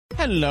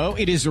Hello,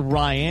 it is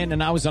Ryan,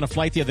 and I was on a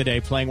flight the other day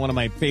playing one of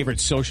my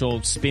favorite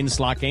social spin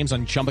slot games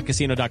on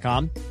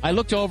ChumbaCasino.com. I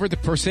looked over at the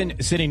person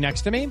sitting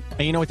next to me, and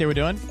you know what they were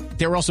doing?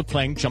 They were also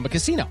playing Chumba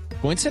Casino.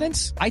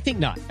 Coincidence? I think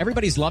not.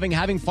 Everybody's loving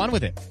having fun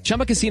with it.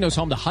 Chumba Casino is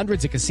home to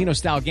hundreds of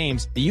casino-style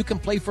games that you can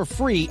play for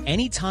free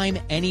anytime,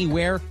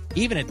 anywhere,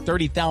 even at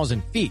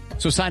 30,000 feet.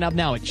 So sign up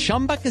now at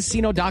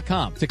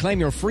ChumbaCasino.com to claim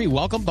your free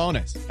welcome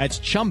bonus. That's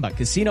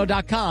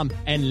ChumbaCasino.com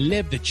and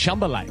live the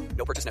Chumba life.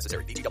 No purchase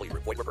necessary. VGW.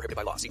 Void where prohibited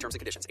by law. See terms and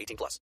conditions. 18+.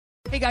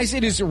 Hey guys,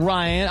 it is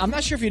Ryan. I'm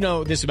not sure if you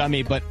know this about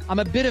me, but I'm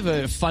a bit of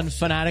a fun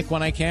fanatic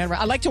when I can.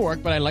 I like to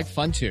work, but I like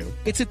fun too.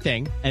 It's a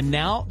thing. And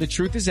now the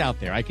truth is out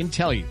there. I can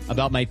tell you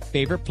about my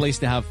favorite place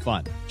to have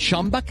fun.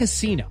 Chumba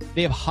Casino.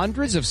 They have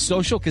hundreds of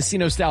social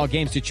casino style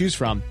games to choose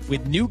from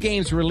with new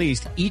games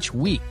released each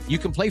week. You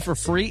can play for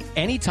free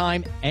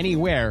anytime,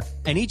 anywhere.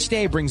 And each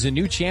day brings a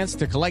new chance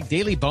to collect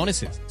daily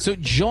bonuses. So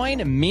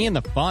join me in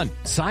the fun.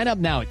 Sign up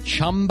now at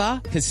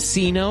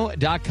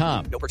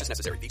ChumbaCasino.com. No purchase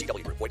necessary.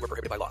 VGW. Void where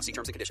prohibited by law. See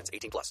terms and conditions.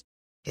 18+.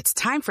 It's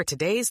time for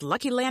today's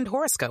Lucky Land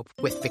horoscope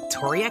with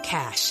Victoria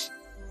Cash.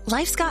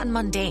 Life's gotten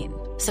mundane,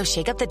 so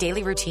shake up the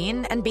daily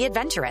routine and be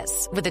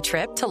adventurous with a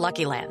trip to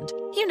Lucky Land.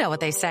 You know what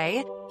they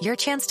say, your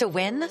chance to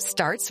win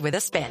starts with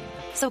a spin.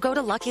 So go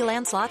to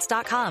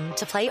LuckyLandSlots.com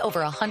to play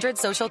over 100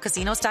 social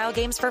casino-style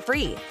games for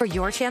free for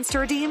your chance to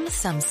redeem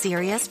some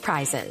serious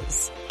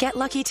prizes. Get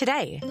lucky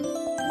today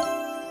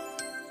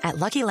at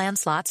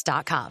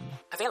LuckyLandSlots.com.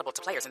 Available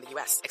to players in the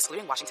U.S.,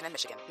 excluding Washington and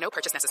Michigan. No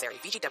purchase necessary.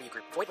 VGW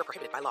Group. Void where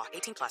prohibited by law.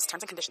 18+.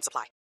 Terms and conditions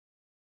apply.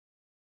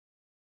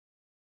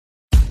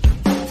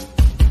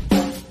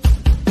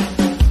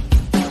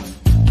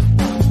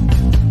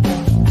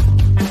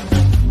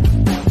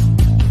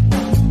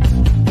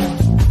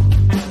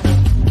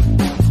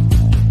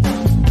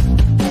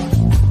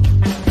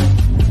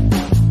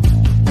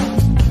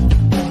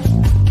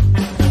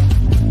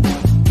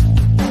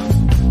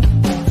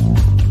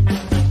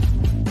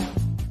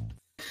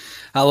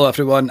 Hello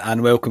everyone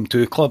and welcome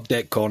to Club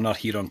Deck Corner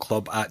here on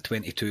Club at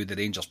 22, the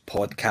Rangers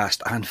podcast.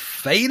 And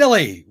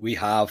finally we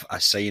have a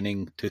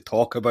signing to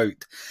talk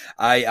about.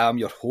 I am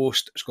your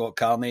host Scott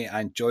Carney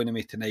and joining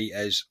me tonight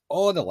is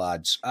all the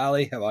lads.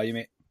 Ali, how are you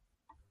mate?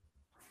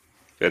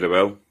 Very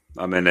well.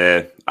 I'm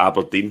in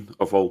Aberdeen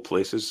of all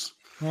places.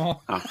 Oh.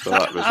 After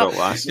that result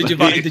last Did you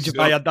night.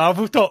 buy a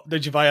Darvel top?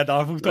 Did you buy a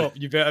Darvel top?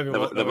 You better be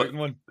looking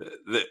one.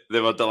 They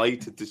were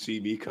delighted to see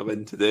me come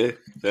in today.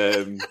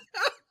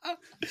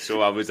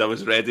 So I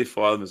was ready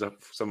for them.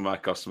 Some of my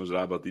customers are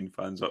Aberdeen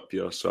fans up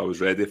here, so I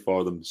was ready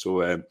for them. So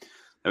it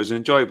was an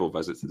enjoyable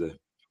visit today.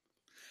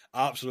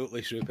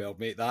 Absolutely superb,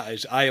 mate.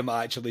 I am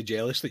actually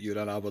jealous that you're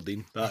in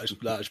Aberdeen. That is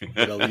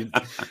brilliant.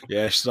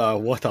 Yes,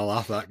 what a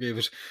laugh that gave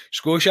us.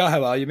 Scotia,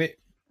 how are you, mate?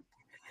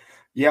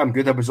 Yeah, I'm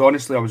good. I was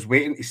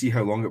waiting to see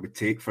how long it would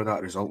take for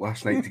that result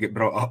last night to get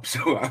brought up.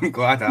 So I'm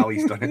glad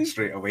Ali's done it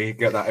straight away.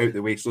 Get that out of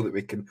the way so that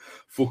we can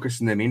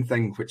focus on the main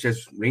thing, which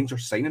is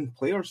Rangers signing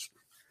players.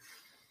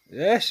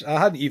 Yes, I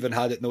hadn't even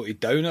had it noted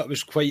down. It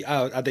was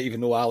I didn't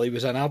even know Ali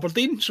was in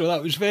Aberdeen, so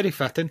that was very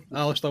fitting.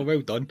 Alistair, well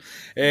done.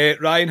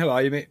 Ryan, how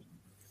are you, mate?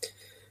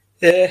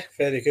 Yeah,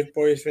 very good,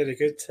 boys, very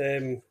good.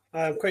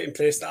 I'm quite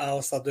impressed that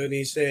Alistair doing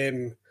his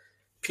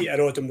Peter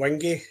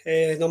Odom-Wingy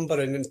number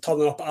and then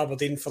turning up at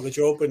Aberdeen for the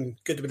job,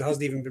 and Goodwin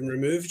hasn't even been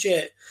removed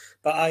yet.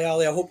 But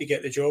Ali, I hope you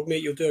get the job,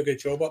 mate. You'll do a good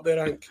job up there,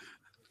 I think.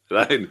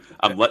 Ryan,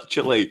 I'm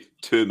literally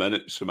 2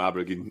 minutes from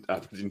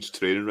Aberdeen's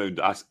training ground.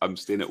 I'm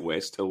staying at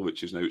West Hill,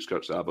 which is now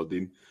outskirts of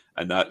Aberdeen,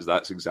 and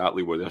that's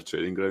exactly where their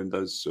training ground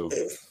is. So,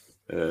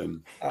 I'll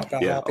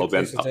be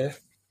in.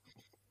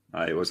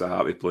 It was a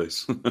happy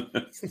place.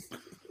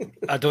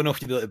 I don't know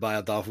if you'd be able to buy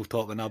a Darvel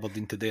top in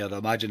Aberdeen today. I'd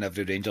imagine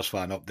every Rangers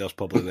fan up there's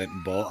probably went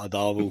and bought a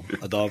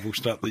Darvel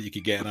strip that you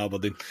could get in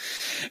Aberdeen.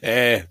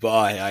 But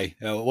aye,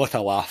 what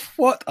a laugh!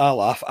 What a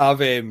laugh!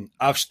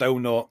 I've still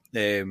not.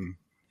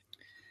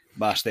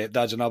 My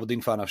stepdad's an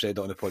Aberdeen fan. I've said it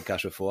on the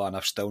podcast before, and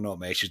I've still not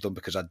messaged him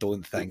because I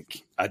don't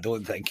think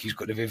he's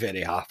going to be very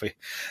happy.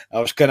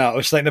 I was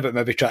thinking about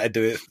maybe trying to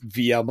do it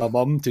via my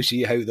mum to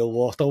see how the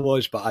water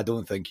was, but I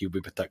don't think he'll be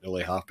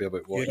particularly happy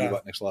about what he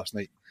witnessed last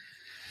night.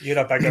 You're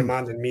a bigger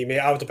man than me, mate.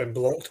 I would have been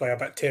blocked by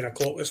about 10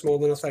 o'clock this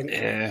morning, I think.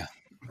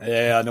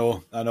 Yeah, I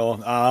know. I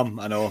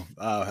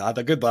had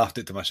a good laugh at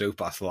it to myself,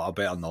 but I thought I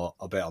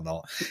better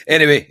not.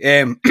 Anyway,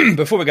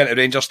 before we get into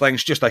Rangers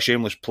things, just a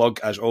shameless plug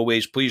as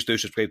always. Please do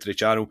subscribe to the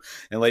channel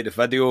and like the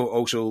video.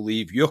 Also,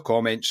 leave your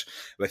comments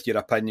with your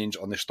opinions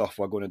on the stuff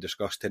we're going to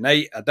discuss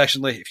tonight.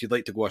 Additionally, if you'd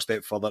like to go a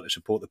step further to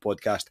support the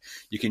podcast,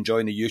 you can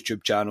join the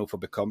YouTube channel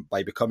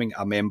by becoming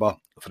a member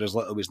for as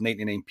little as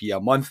 99p a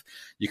month.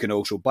 You can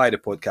also buy the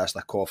podcast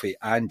a coffee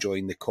and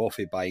join the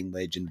Coffee Buying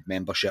Legend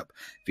membership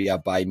via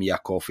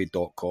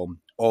buymeacoffee.com.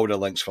 All the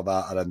links for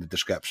that are in the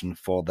description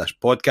for this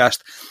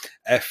podcast.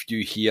 If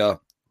you hear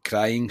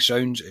crying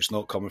sounds, it's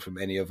not coming from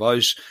any of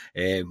us.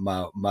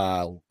 My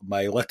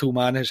little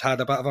man has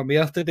had a bit of a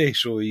mare today,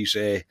 so he's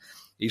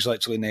He's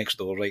literally next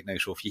door right now.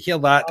 So if you hear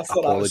that, I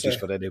thought that was, apologies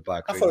for any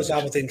background. I thought it was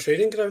Aberdeen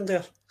training ground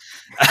there.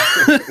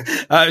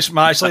 It's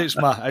my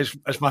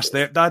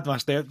stepdad. My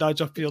stepdad's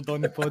appeared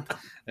on the pod.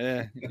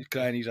 He's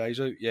crying his eyes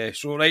out. Yeah.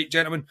 So right,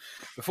 gentlemen,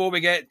 before we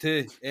get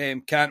to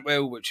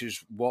Cantwell, which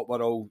is what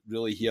we're all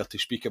really here to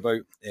speak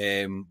about,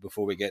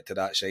 before we get to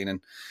that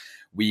signing,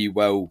 we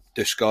will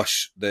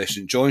discuss the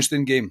St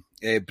Johnstone game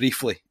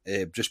briefly.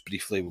 Just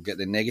briefly, we'll get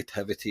the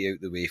negativity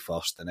out the way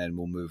first, and then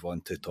we'll move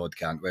on to Todd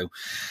Cantwell.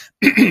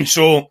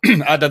 So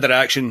I did the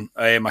reaction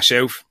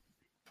myself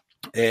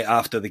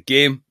after the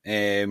game.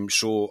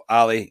 So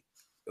Ali,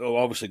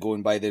 obviously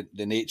going by the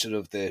nature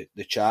of the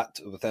chat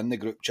within the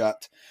group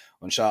chat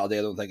on Saturday,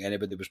 I don't think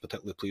anybody was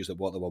particularly pleased at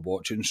what they were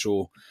watching.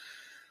 So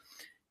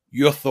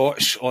your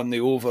thoughts on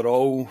the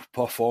overall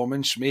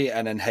performance, mate,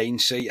 and in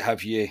hindsight,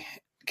 have you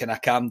kind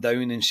of calmed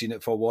down and seen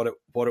it for what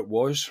it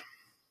was?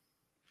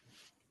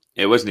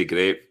 It wasn't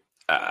great.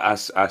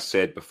 As I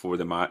said before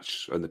the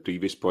match on the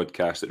previous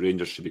podcast, that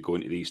Rangers should be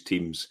going to these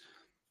teams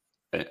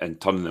and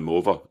turning them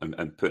over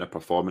and putting a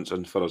performance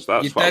in for us.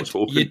 That's what I was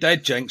hoping. You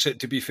did jinx it,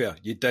 to be fair.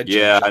 You did.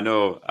 Yeah, I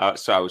know.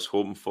 That's what I was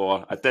hoping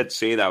for. I did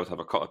say that I would have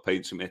a couple of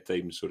pints so many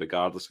times, so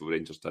regardless of what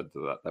Rangers did,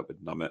 that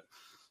would numb it.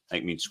 I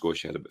think me and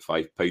Scotia had about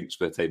 5 pints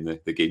by the time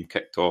the game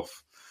kicked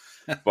off.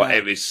 But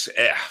it's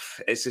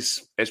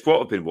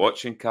what I've been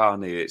watching,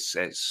 Carney. It's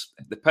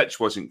the pitch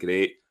wasn't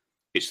great.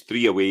 It's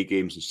 3 away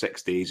games in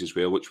 6 days as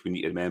well, which we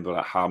need to remember.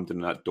 At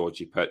Hampden, that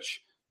dodgy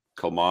pitch,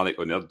 Kilmarnock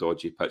on their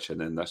dodgy pitch,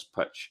 and then this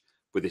pitch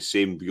with the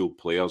same real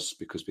players,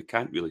 because we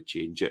can't really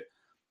change it.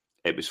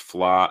 It was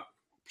flat,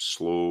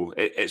 slow.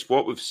 It's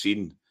what we've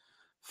seen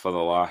for the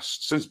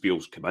last, since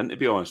Beale's come in, to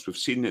be honest. We've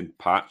seen in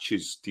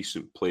patches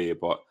decent play,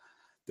 but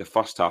the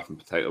first half in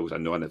particular was a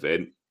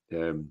non-event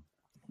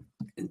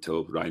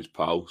until Ryan's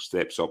pal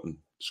steps up and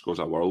scores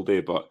a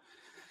worldie. But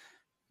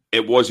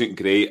it wasn't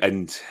great,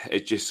 and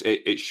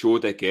it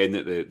showed again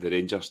that the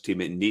Rangers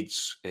team, it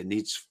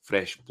needs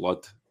fresh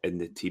blood in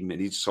the team. It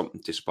needs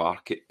something to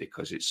spark it,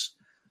 because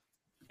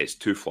it's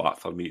too flat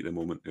for me at the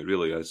moment. It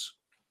really is.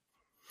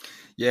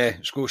 Yeah,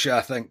 Scotia,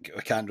 I think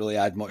I can't really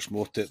add much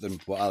more to it than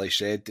what Ali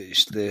said.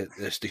 It's the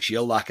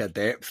sheer lack of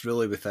depth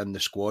really within the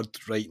squad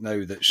right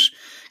now that's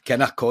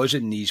kind of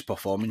causing these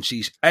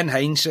performances. In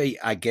hindsight,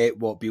 I get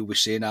what Beale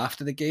was saying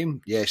after the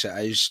game. Yes, it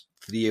is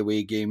 3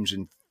 away games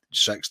in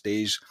 6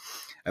 days,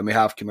 and we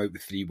have come out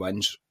with 3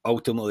 wins.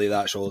 Ultimately,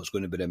 that's all it's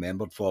going to be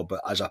remembered for.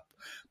 But as a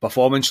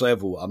performance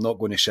level, I'm not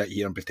going to sit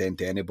here and pretend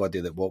to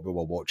anybody that what we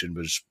were watching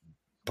was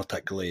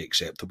particularly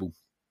acceptable.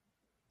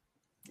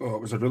 Oh,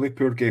 it was a really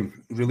poor game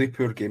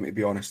to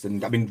be honest.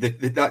 And I mean,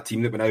 that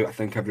team that went out, I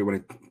think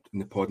everyone in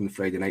the pod on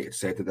Friday night had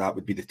said that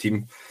would be the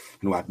team.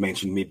 I know I'd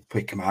mentioned maybe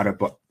play Kamara,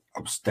 but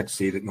I did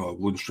say that no,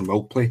 Lundstrom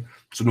will play.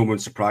 So no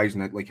one's surprised,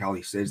 and like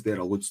Ali says there,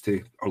 alludes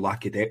to our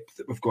lack of depth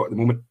that we've got at the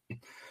moment.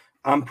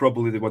 I'm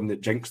probably the one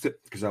that jinxed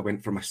it, because I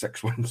went from a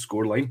 6-1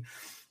 scoreline,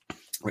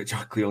 which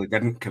I clearly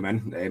didn't come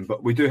in.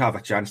 But we do have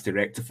a chance to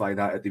rectify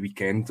that at the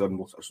weekend, and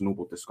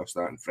we'll discuss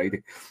that on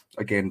Friday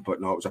again.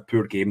 But no, it was a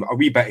poor game. A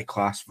wee bit of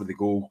class for the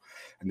goal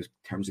in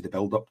terms of the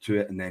build-up to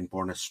it, and then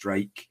Borna's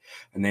strike,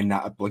 and then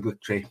that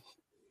obligatory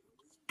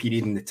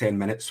period in the 10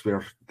 minutes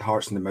where the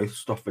hearts in the mouth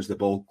stuff as the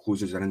ball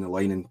closes in the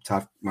line, and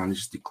Taft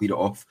manages to clear it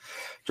off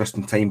just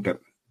in time. But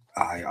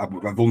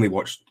I've only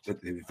watched the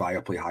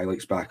Viaplay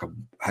highlights back. I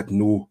had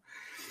no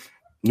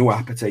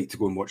appetite to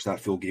go and watch that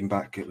full game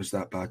back. It was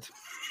that bad.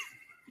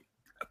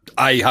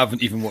 I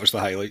haven't even watched the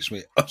highlights,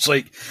 mate. I was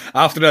like,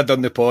 after I'd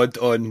done the pod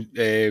on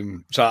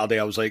Saturday,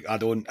 I was like, I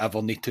don't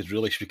ever need to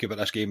really speak about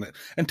this game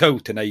until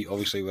tonight,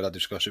 obviously, where I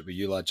discuss it with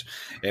you lads.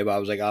 But I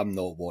was like, I'm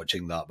not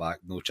watching that back,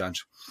 no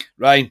chance.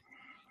 Ryan,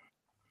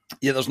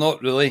 yeah, there's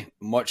not really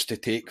much to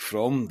take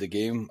from the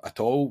game at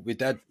all.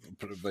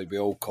 We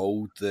all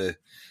called the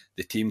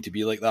team to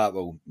be like that.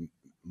 Well,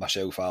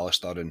 myself,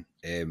 Alistair,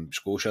 and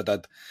Scotia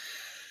did.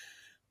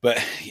 But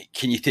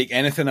can you take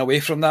anything away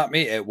from that,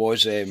 mate? It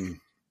was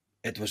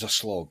a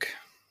slog.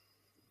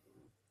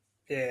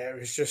 Yeah, it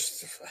was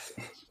just.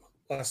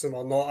 Listen,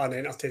 we're not an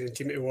entertaining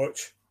team to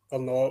watch. We're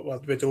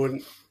not. We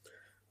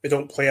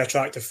don't play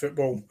attractive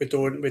football. We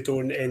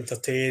don't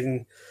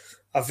entertain.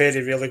 I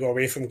very rarely go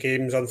away from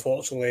games,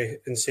 unfortunately,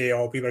 and say,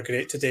 "Oh, we were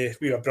great today.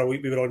 We were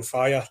brilliant. We were on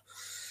fire."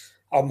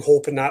 I'm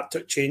hoping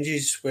that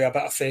changes with a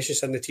bit of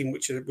freshness in the team,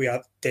 which we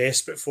are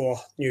desperate for.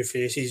 New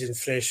faces and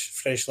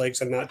fresh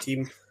legs in that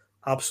team.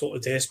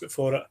 Absolutely desperate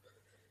for it.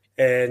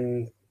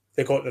 And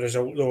they got the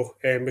result though.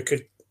 We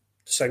could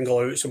single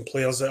out some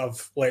players that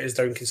have let us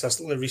down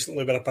consistently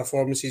recently with their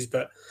performances,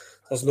 but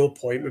there's no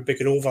point. We'd be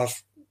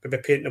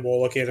painting the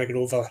wall again, going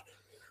over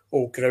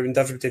old ground.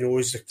 Everybody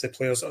knows the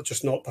players are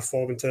just not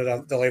performing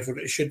to the level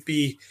that it should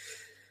be.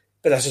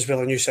 But this is where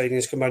the new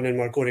signings come in, and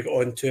we're going to get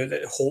on to it.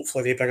 That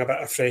hopefully they bring a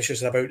bit of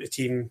freshness about the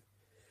team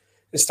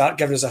and start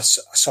giving us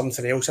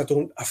something else. I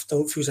don't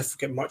feel as if we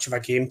get much of a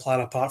game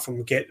plan apart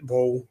from get the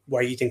ball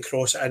wide and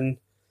cross it in.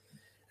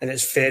 And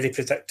it's very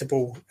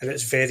predictable, and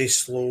it's very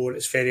slow, and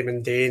it's very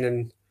mundane,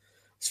 and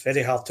it's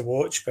very hard to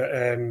watch. But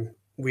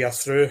we are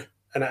through,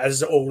 and it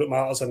is all that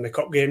matters in the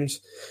cup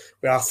games.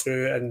 We are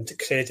through, and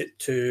credit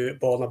to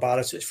Borna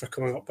Barisic for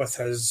coming up with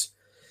his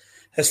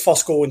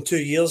first goal in 2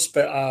 years.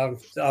 But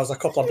there's a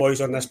couple of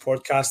boys on this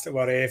podcast that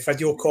were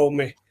video calling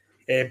me,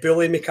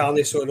 bullying me,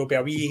 Carney, so there'll be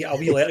a wee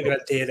letter going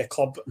into the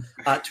club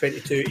at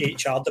 22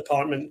 HR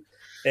department.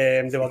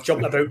 They were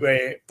jumping about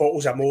with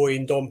bottles of Moe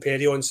and Dom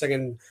Perignon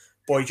singing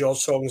Boy George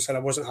songs, and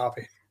I wasn't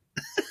happy.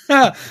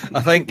 I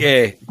think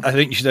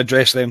you should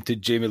address them to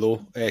Jamie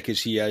Lowe,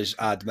 because he is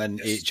admin,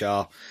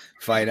 HR,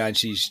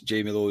 finances.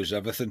 Jamie Lowe is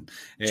everything.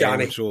 So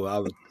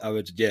I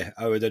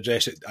would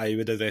address it. I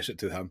would address it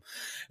to him.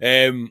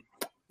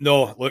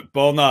 No, look,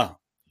 Borna,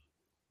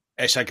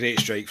 it's a great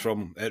strike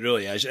from. It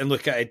really is. And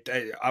look,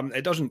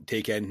 it doesn't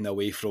take anything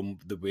away from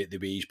the way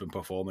he's been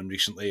performing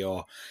recently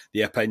or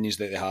the opinions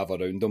that they have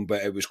around him.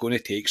 But it was going to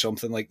take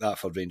something like that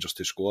for Rangers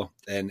to score,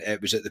 and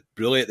it was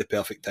really at the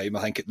perfect time.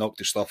 I think it knocked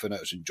the stuff in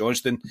out of St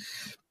Johnstone.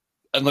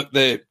 And look,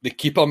 the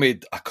keeper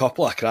made a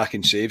couple of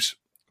cracking saves.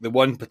 The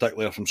one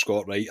particularly from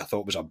Scott Wright, I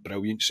thought was a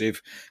brilliant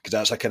save, because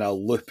that's a kind of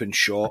looping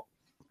shot.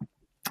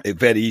 It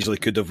very easily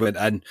could have went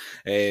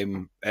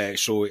in.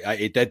 So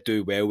he did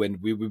do well,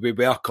 and we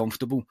were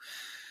comfortable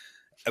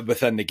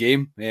within the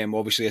game.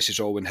 Obviously, this is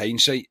all in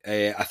hindsight.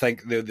 I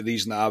think the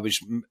reason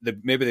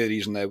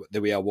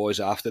the way I was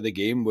after the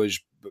game was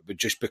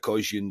just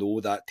because you know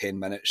that 10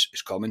 minutes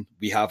is coming.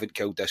 We haven't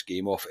killed this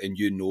game off, and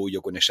you know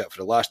you're going to sit for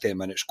the last 10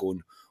 minutes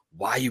going,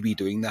 why are we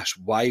doing this?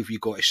 Why have we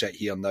got to sit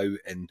here now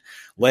and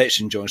let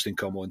St Johnstone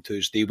come on to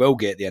us? They will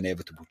get the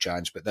inevitable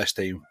chance, but this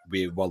time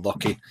we were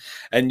lucky.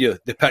 And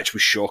the pitch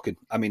was shocking.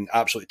 I mean,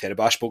 absolutely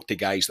terrible. I spoke to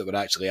guys that were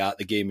actually at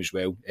the game as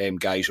well,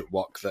 guys at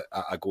work that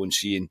I go and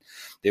see, and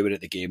they were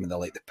at the game, and they're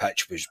like, the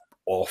pitch was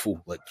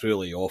awful, like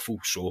truly awful.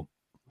 So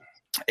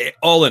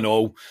all in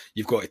all,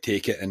 you've got to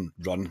take it and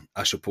run,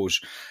 I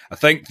suppose. I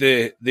think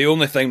the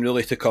only thing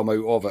really to come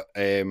out of it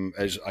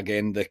is,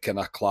 again, the kind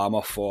of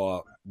clamour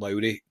for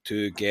Lowry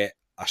to get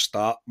a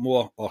start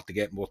more or to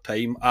get more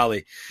time.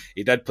 Ali,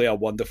 he did play a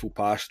wonderful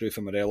pass through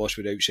for Morelos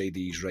with outside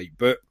his right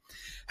boot.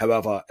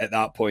 However, at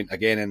that point,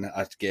 again,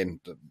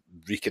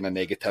 reeking of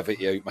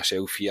negativity out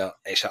myself here,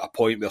 it's at a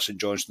point where St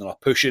Johnstone are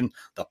pushing,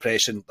 they're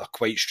pressing, they're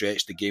quite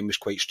stretched, the game was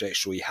quite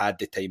stretched, so he had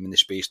the time and the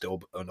space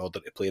in order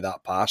to play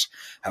that pass.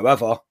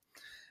 However,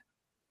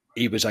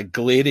 he was a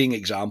glaring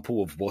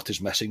example of what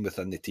is missing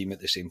within the team at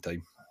the same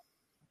time.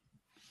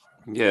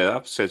 Yeah,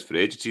 I've said for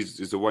ages,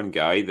 he's the one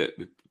guy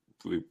that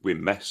we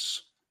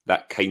miss,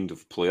 that kind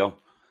of player.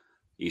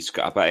 He's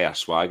got a bit of a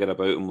swagger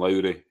about him,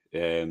 Lowry.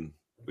 It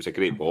was a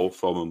great ball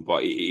from him,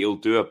 but he'll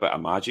do a bit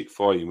of magic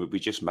for you. We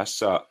just miss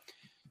that.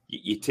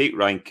 You take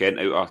Ryan Kent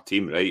out of our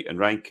team, right? And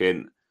Ryan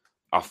Kent,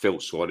 I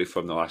felt sorry for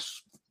him the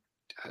last,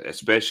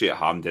 especially at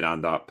Hampden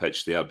and that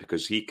pitch there,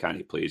 because he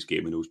can't play his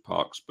game in those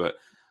parks. But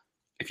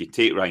if you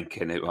take Ryan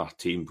Kent out of our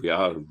team, we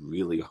are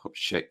really up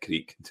shit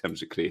creek in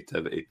terms of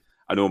creativity.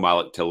 I know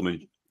Malik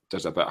Tillman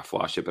does a bit of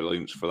flash of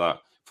brilliance for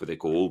the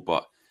goal,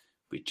 but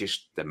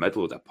the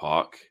middle of the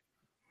park,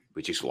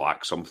 we just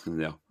lack something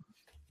there.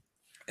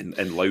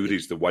 And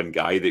Lowry's the one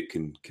guy that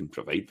can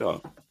provide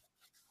that.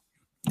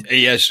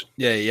 He is.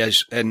 Yeah, he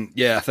is. And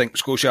yeah, I think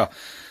Scotia,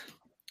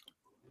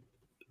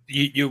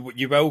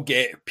 you will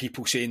get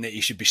people saying that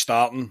he should be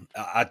starting.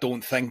 I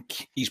don't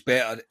think he's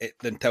better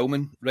than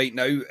Tillman right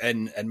now.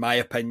 In my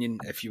opinion,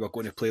 if you were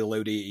going to play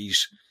Lowry,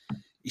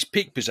 his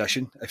peak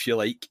position, if you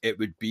like, it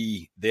would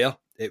be there.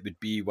 It would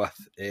be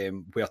with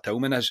where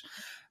Tillman is.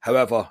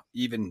 However,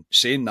 even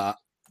saying that,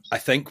 I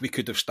think we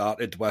could have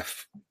started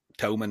with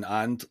Tillman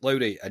and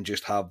Lowry and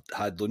just had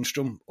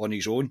Lundstrom on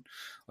his own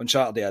on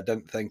Saturday. I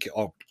didn't think,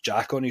 or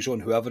Jack on his own,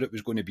 whoever it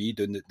was going to be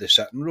doing the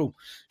sitting role.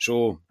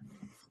 So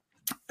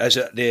is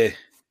it the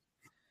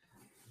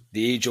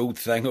age-old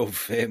thing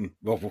of,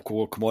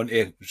 we'll come on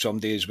to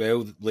somebody as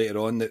well later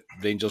on that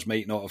Rangers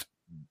might not have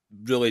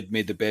really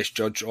made the best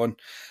judge on,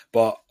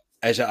 but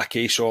is it a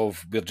case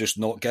of we're just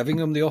not giving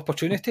him the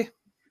opportunity?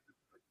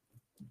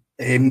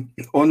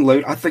 On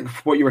Lowry, I think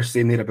what you were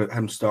saying there about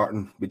him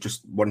starting with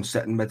just one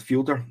sitting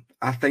midfielder,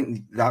 I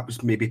think that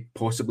was maybe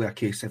possibly a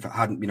case if it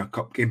hadn't been a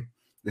cup game.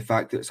 The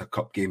fact that it's a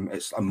cup game,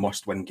 it's a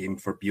must-win game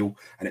for Beale,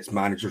 and its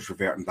managers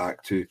reverting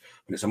back to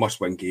when it's a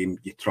must-win game,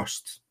 you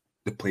trust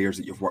the players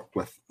that you've worked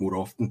with more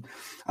often.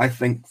 I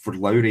think for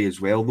Lowry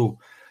as well, though,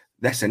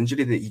 this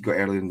injury that he got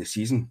earlier in the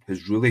season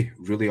has really,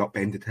 really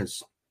upended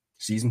his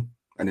season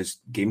and his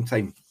game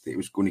time that he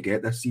was going to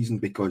get this season,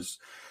 because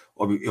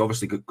he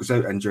obviously goes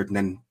out injured, and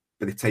then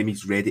by the time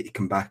he's ready to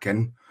come back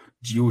in,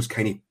 Gio's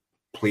kind of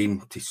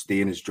playing to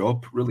stay in his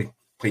job, really.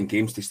 Playing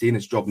games to stay in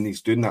his job, and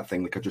he's doing that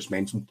thing, like I just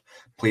mentioned,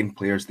 playing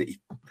players that he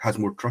has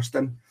more trust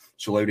in.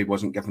 So Lowry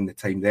wasn't given the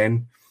time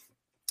then.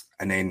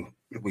 And then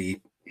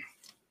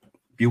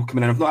Beale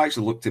coming in. I've not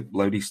actually looked at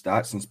Lowry's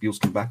stats since Beale's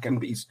come back in,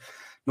 but he's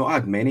not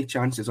had many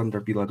chances under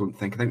Beale, I don't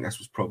think. I think this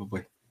was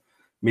probably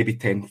maybe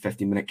 10,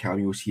 15-minute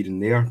cameos here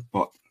and there.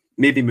 But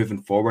maybe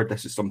moving forward,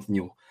 this is something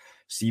you'll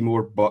see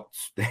more. But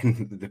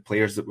then the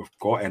players that we've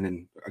got in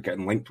and are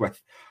getting linked with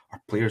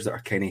are players that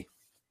are kind of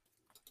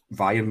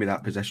vying with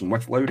that position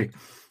with Lowry.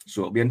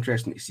 So it'll be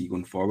interesting to see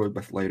going forward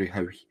with Lowry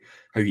how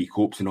he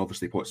copes, and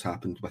obviously what's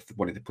happened with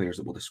one of the players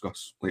that we'll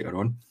discuss later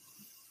on.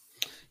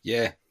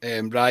 Yeah,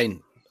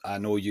 Ryan, I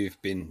know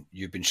you've been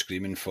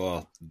screaming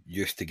for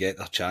youth to get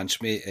their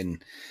chance, mate,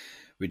 and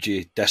would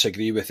you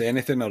disagree with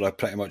anything, or I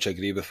pretty much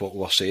agree with what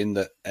we're saying,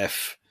 that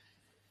if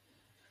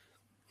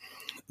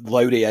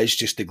Lowry is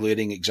just a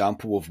glaring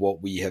example of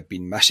what we have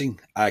been missing,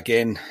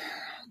 again,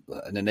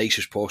 in the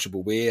nicest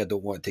possible way, I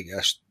don't want to take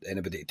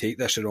anybody to take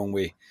this the wrong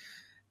way,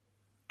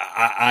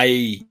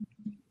 I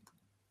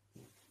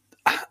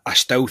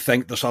still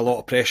think there's a lot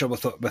of pressure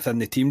within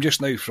the team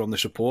just now from the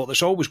support.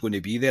 There's always going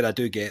to be there, I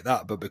do get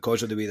that, but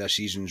because of the way the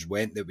seasons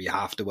went, that we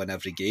have to win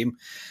every game,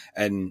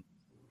 and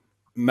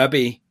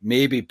maybe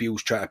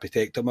Beale's trying to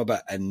protect him a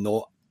bit and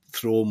not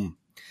throw him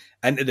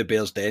into the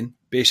Bears' den,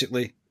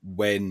 basically,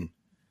 when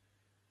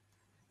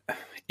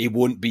he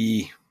won't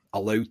be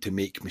allowed to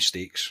make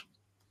mistakes.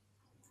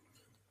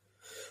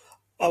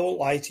 I won't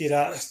lie to you,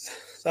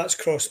 that's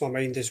crossed my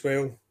mind as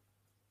well.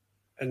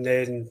 And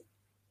then,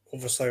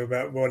 obviously,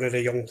 about one of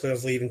the young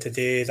players leaving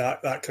today,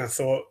 that kind of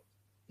thought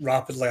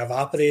rapidly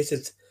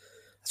evaporated.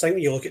 I think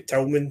when you look at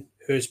Tillman,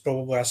 who's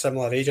probably a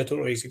similar age, I don't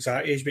know his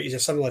exact age, but he's a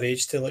similar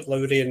age to like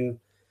Lowry and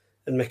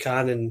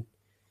McCann, and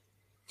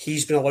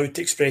he's been allowed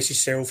to express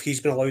himself,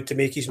 he's been allowed to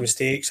make his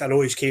mistakes. I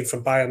know he's came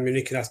from Bayern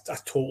Munich in a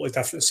totally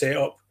different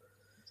setup,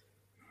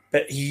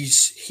 but he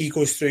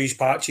goes through his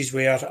patches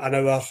where an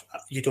hour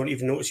you don't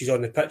even notice he's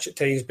on the pitch at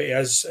times, but he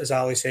is, as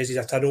Ali says, he's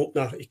a tin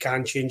opener. He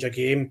can change a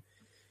game.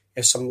 He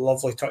has some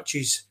lovely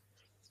touches,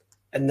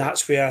 and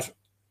that's where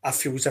I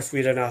feel as if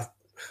we're in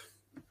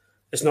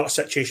it's not a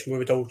situation where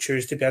we'd all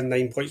choose to be in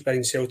 9 points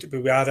behind Celtic,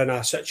 but we are in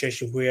a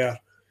situation where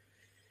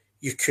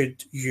you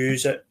could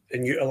use it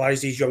and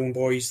utilise these young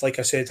boys. Like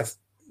I said,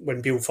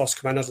 when Beale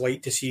first came in, I'd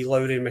like to see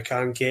Lowry and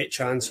McCann get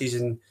chances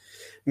and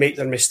make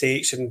their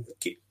mistakes and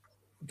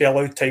be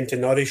allowed time to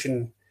nourish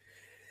and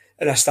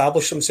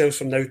establish themselves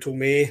from now till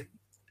May.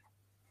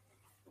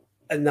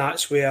 And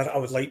that's where I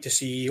would like to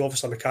see,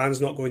 obviously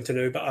McCann's not going to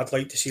now, but I'd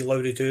like to see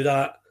Lowry do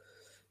that.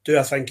 Do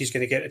I think he's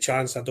going to get a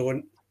chance? I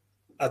don't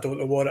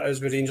know what it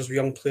is with Rangers with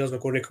young players. We're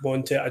going to come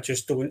on to it. I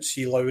just don't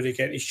see Lowry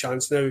getting his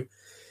chance now.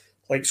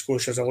 Like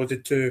Scotia's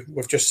alluded to,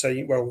 we've just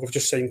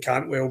signed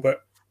Cantwell,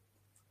 but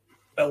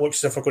it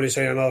looks as if we're going to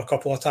sign another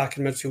couple of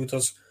attacking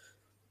midfielders.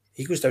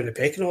 He goes down the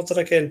pecking order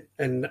again,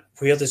 and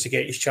where does he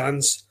get his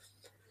chance?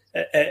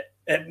 It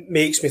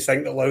makes me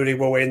think that Lowry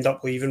will end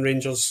up leaving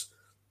Rangers.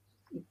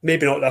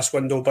 Maybe not this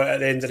window, but at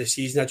the end of the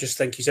season, I just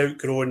think he's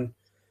outgrown,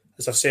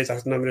 as I've said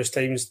numerous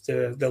times,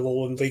 the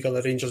Lowland League or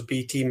the Rangers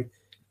B team,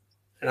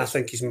 and I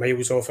think he's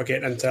miles off of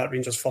getting into that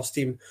Rangers first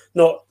team.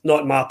 Not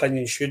in my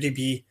opinion should he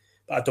be,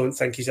 but I don't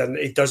think he's in.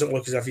 It doesn't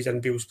look as if he's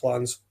in Beale's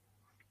plans.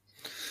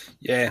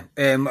 Yeah,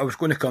 I was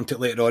going to come to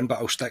it later on, but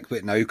I'll stick with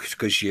it now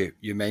because you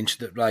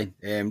mentioned it,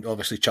 Ryan.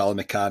 Obviously,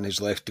 Charlie McCann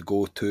has left to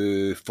go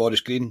to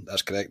Forest Green.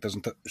 That's correct,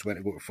 isn't it? He's went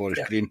to go to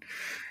Forest Green.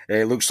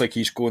 Looks like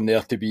he's going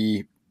there to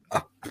be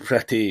a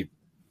pretty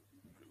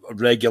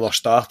regular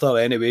starter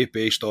anyway,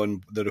 based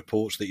on the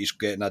reports that he's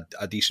getting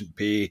a decent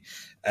pay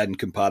in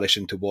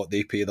comparison to what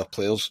they pay their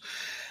players.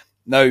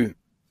 Now,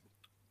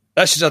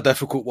 this is a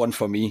difficult one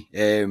for me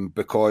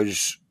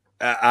because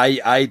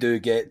I do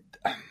get,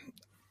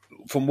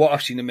 from what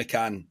I've seen in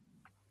McCann,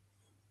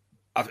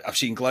 I've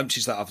seen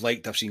glimpses that I've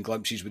liked. I've seen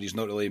glimpses where he's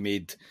not really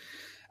made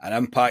an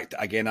impact.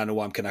 Again, I know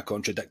I'm kind of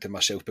contradicting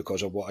myself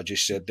because of what I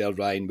just said there,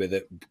 Ryan, with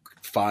it,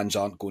 fans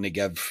aren't going to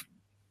give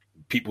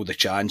people the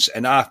chance,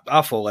 and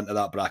I fall into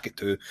that bracket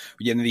too. When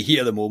you're in the heat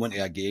of the moment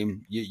of a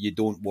game, you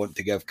don't want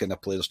to give kind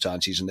of players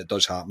chances, and it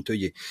does happen to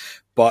you.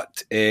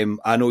 But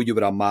I know you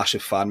were a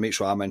massive fan, mate,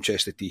 so I'm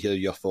interested to hear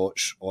your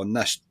thoughts on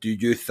this. Do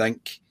you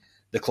think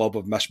the club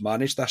have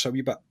mismanaged this a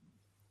wee bit?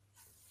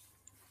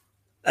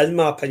 In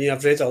my opinion,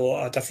 I've read a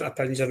lot of different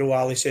opinions. I know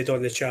Ali said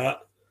on the chat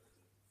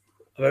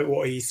about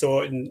what he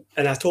thought, and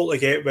I totally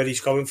get where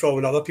he's coming from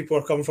and other people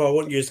are coming from. I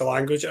won't use the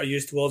language that I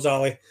used towards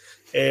Ali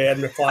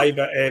in reply,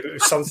 but it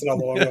was something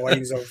along the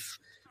lines of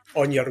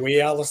 "on your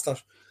way, Alistair."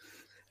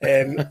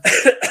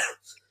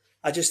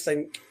 I just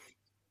think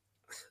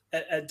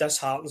this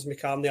happens,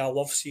 McCartney. I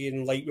love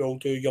seeing, like we all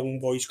do,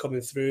 young boys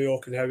coming through,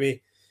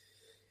 Auchenhowie,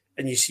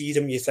 and you see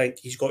them, you think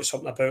he's got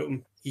something about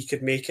him, he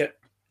could make it,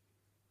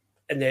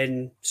 and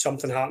then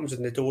something happens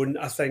and they don't.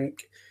 I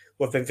think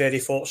we've been very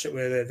fortunate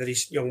with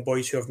these young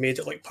boys who have made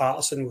it, like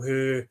Patterson,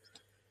 who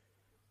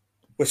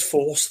was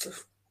forced,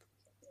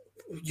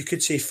 you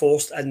could say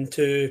forced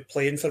into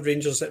playing for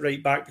Rangers at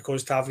right back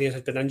because Tavernier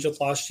had been injured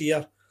last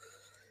year.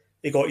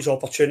 He got his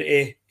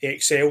opportunity, he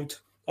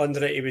excelled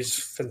under it, he was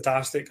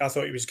fantastic. I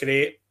thought he was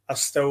great. I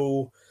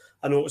know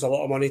it was a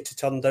lot of money to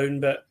turn down,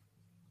 but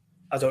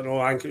I don't know,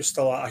 I think it was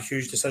still a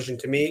huge decision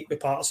to make with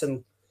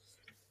Patterson.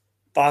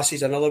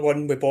 Bassey's another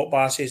one. We bought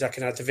Bassey as a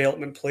kind of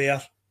development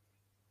player.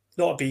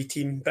 Not a B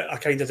team, but a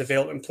kind of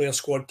development player,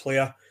 squad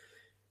player.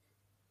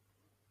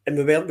 And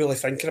we weren't really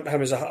thinking about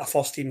him as a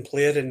first team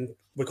player, and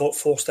we got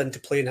forced into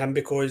playing him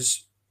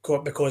because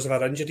of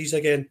our injuries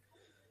again.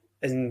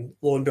 And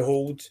lo and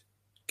behold,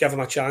 give him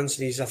a chance,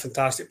 and he's a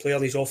fantastic player,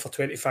 and he's off for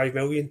 25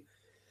 million.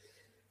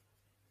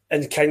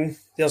 And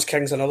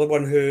King's another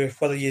one who,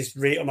 whether you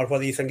rate him or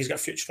whether you think he's got a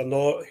future or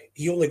not,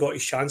 he only got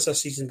his chance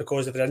this season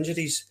because of the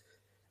injuries.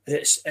 And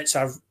it's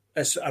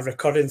a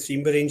recurring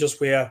theme with Rangers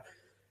where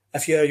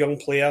if you're a young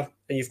player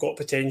and you've got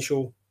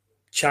potential,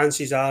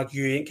 chances are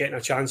you ain't getting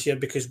a chance here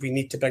because we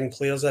need to bring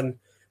players in.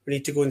 We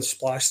need to go and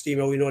splash 3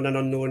 million on an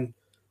unknown,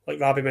 like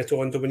Rabbi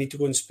Metondo. We need to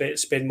go and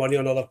spend money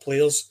on other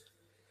players.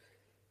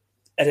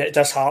 And it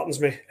disheartens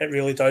me. It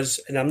really does.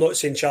 And I'm not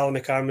saying Charlie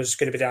McCann was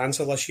going to be the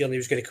answer this year and he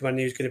was going to come in and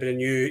he was going to be the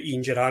new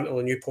Ian Durrant or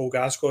the new Paul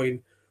Gascoigne.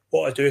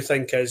 What I do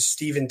think is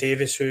Stephen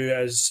Davis, who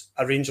is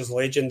a Rangers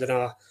legend, and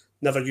I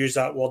never use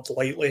that word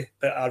lightly,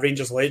 but a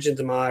Rangers legend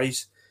in my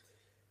eyes,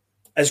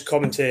 is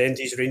coming to the end of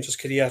his Rangers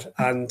career.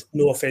 And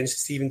no offence to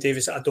Stephen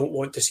Davis, I don't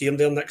want to see him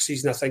there next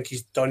season. I think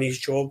he's done his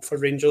job for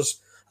Rangers.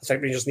 I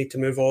think Rangers need to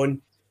move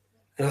on.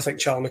 And I think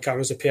Charlie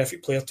McCann is the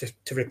perfect player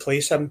to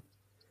replace him,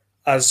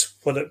 as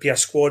whether it be a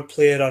squad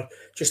player or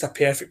just a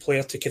perfect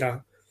player to kind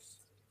of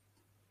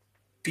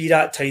be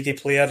that tidy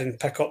player and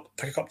pick up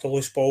the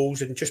loose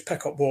balls and just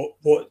pick up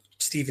what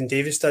Stephen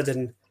Davis did.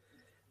 And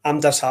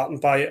I'm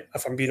disheartened by it,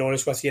 if I'm being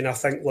honest with you. And I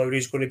think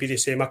Lowry's going to be the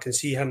same. I can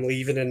see him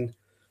leaving, and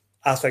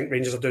I think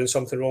Rangers are doing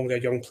something wrong with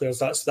their young players.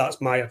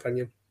 That's my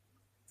opinion.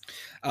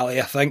 Ali,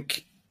 I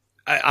think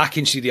I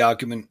can see the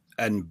argument,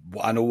 and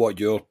I know what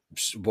you're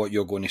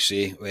going to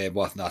say.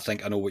 I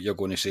think I know what you're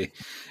going to say,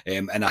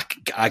 and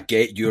I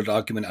get your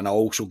argument, and I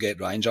also get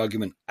Ryan's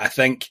argument. I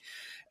think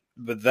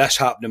with this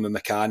happening with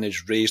McCann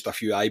has raised a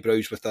few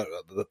eyebrows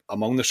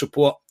among the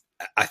support.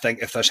 I think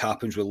if this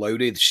happens with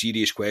Lowry, the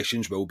serious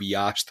questions will be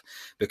asked,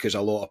 because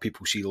a lot of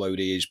people see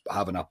Lowry as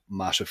having a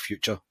massive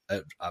future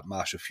at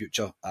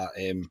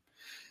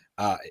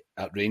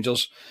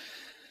Rangers.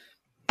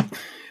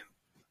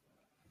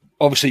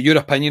 Obviously, your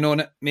opinion on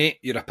it, mate,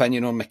 your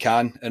opinion on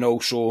McCann, and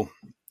also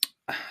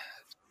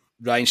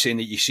Ryan saying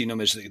that you've seen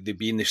him as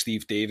being the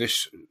Steve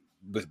Davis,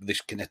 with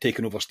this kind of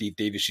taking over Steve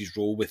Davis's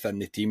role within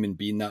the team and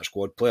being that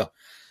squad player.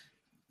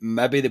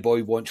 Maybe the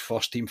boy wants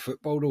first team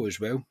football though as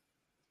well.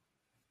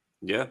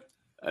 Yeah,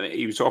 I mean,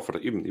 he was offered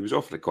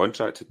a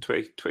contract at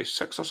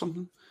 26 or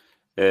something,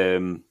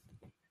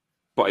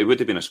 but he would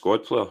have been a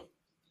squad player.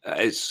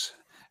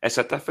 It's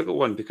a difficult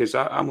one, because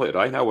I'm like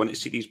Ryan. I want to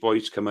see these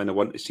boys come in. I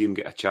want to see them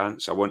get a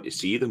chance. I want to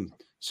see them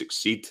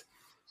succeed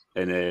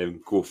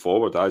and go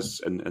forward as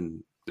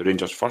in the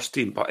Rangers first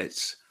team. But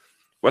it's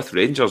with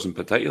Rangers in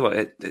particular,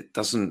 it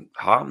doesn't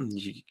happen.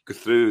 You go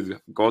through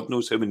God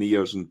knows how many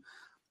years and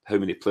how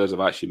many players have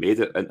actually made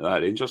it into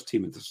that Rangers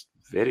team, and there's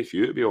very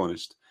few, to be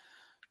honest.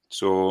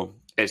 So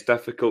it's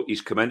difficult.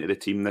 He's come into the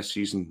team this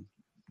season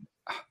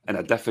in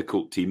a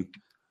difficult team,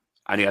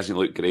 and he hasn't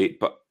looked great.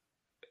 But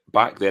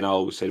back then, I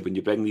always said, when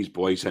you bring these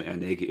boys into a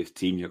negative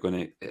team,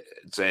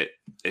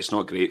 it's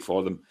not great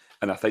for them.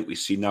 And I think we've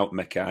seen that with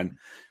McCann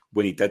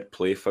when he did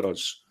play for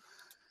us.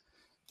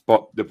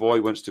 But the boy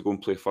wants to go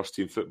and play first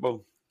team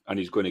football, and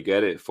he's going to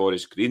get it.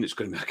 Forest Green, it's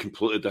going to be a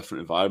completely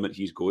different environment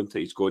he's going to.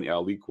 He's going to a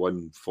League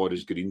One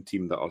Forest Green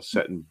team that are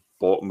sitting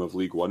bottom of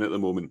League One at the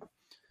moment,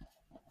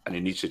 and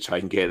he needs to try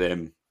and get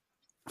them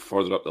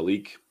further up the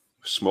league.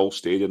 Small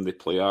stadium they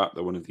play at.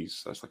 They're one of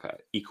these, that's like an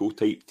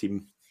eco-type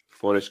team,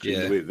 Forest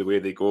Green, the way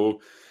they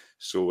go.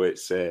 So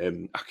it's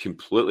a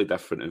completely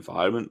different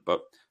environment,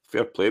 but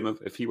fair play him.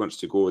 If he wants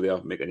to go there,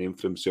 make a name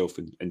for himself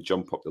and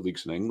jump up the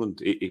leagues in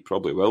England, he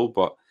probably will.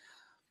 But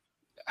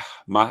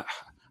I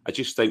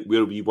just think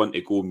where we want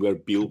to go and where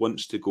Beale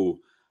wants to go,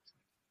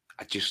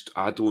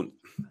 I don't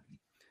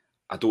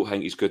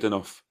think he's good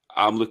enough.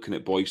 I'm looking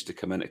at boys to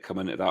come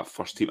into that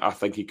first team. I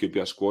think he could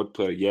be a squad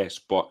player, yes,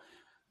 but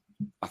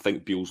I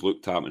think Beale's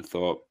looked at him and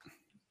thought,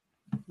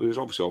 well, he was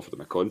obviously offered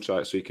him a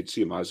contract, so you could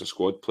see him as a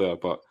squad player,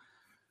 but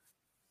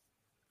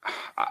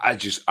I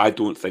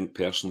don't think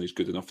personally he's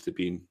good enough to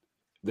be in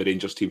the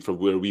Rangers team for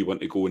where we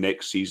want to go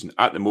next season.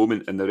 At the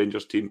moment in the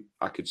Rangers team,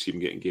 I could see him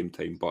getting game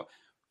time, but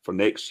for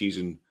next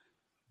season,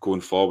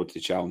 going forward to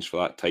challenge for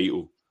that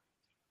title,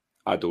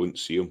 I don't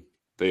see him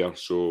there.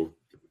 So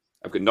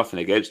I've got nothing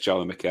against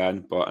Charlie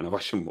McCann, and I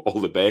wish him all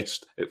the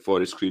best at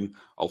Forest Green.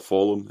 I'll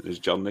follow him in his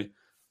journey.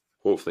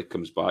 Hopefully he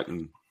comes back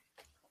and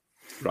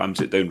rams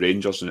it down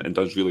Rangers and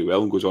does really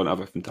well and goes on to have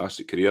a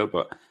fantastic career.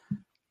 But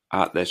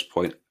at this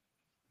point,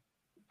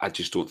 I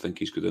just don't think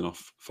he's good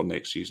enough for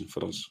next season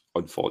for us,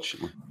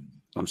 unfortunately.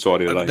 I'm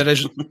sorry, Ryan. There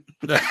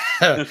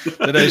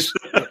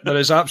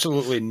is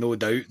absolutely no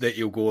doubt that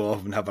he'll go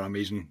off and have an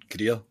amazing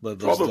career.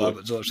 There's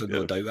absolutely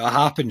no doubt. It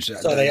happens.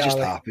 Sorry, it just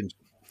Ali. happens.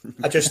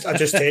 I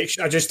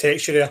just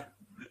text you there.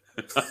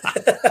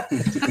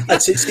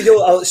 See,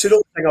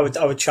 the thing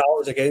I would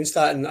challenge against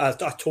that, and I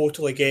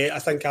totally get. I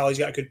think Ali's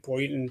got a good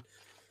point,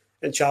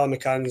 and Charlie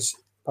McCann's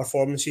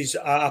performances.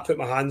 I put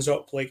my hands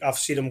up. Like, I've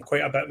seen him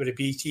quite a bit with the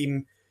B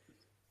team.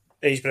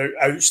 He's been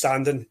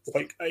outstanding.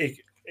 Like,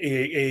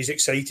 he's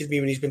excited me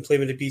when he's been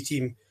playing with the B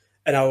team,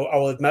 and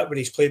I'll admit when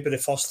he's played with the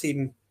first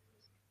team,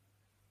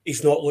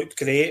 he's not looked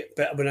great.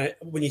 But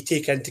when you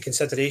take into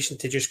consideration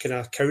to just kind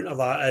of counter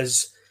that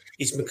is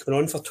he's been coming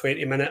on for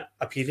 20-minute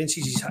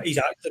appearances. He's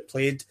actually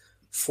played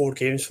 4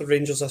 games for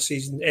Rangers this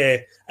season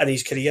in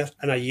his career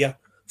in a year.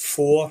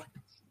 4,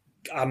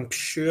 I'm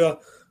sure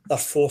they're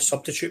 4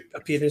 substitute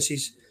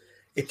appearances.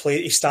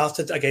 He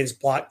started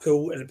against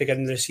Blackpool at the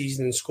beginning of the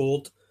season and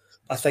scored.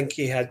 I think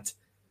he had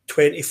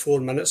 24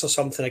 minutes or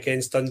something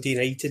against Dundee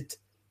United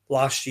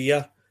last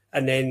year,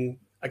 and then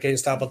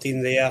against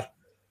Aberdeen there,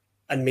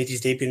 and made his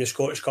debut in the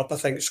Scottish Cup. I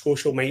think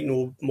Scotia might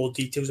know more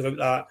details about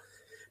that,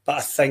 but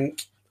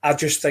I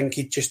just think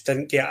he just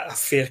didn't get a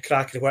fair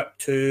crack of the whip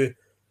to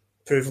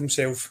prove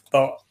himself.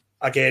 But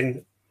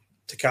again,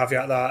 to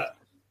caveat that,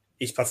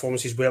 his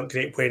performances weren't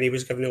great when he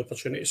was given the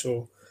opportunity,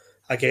 so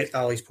I get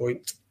Ali's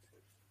point.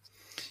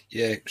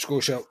 Yeah,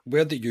 Scotia,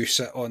 where do you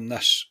sit on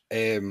this?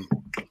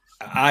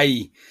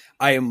 I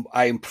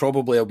am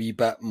probably a wee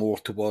bit more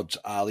towards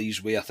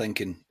Ali's way of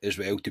thinking as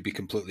well, to be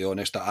completely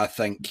honest. I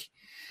think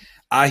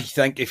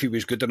if he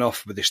was good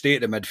enough with the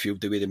state of the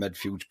midfield, the way the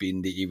midfield's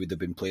been, that he would have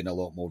been playing a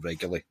lot more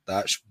regularly.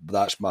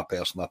 That's my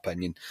personal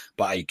opinion.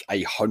 But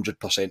I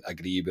 100%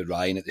 agree with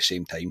Ryan at the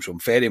same time. So I'm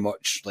very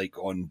much like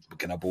on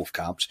kind of both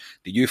camps.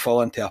 Do you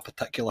fall into a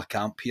particular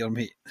camp here,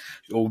 mate?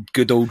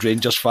 Good old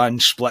Rangers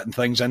fans splitting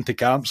things into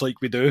camps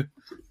like we do.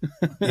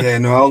 Yeah,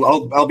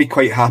 no, I'll be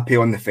quite happy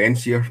on the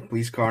fence here,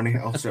 please, Carney.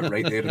 I'll sit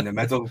right there in the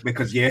middle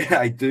because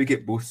I do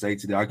get both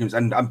sides of the arguments,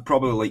 and I'm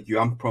probably like you.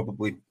 I'm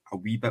probably a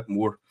wee bit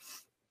more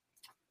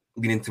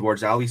leaning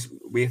towards Ali's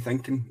way of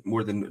thinking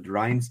more than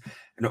Ryan's.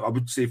 And I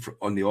would say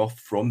on the off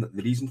from that,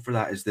 the reason for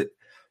that is that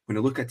when I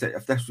look at it,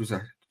 if this was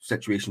a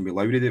situation with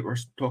Lowry that we're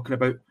talking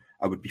about,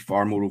 I would be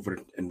far more over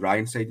in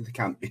Ryan's side of the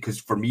camp, because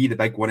for me, the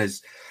big one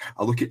is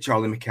I look at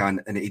Charlie McCann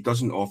and he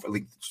doesn't offer,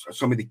 like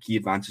some of the key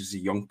advantages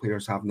of young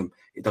players having them,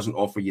 it doesn't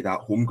offer you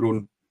that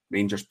homegrown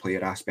Rangers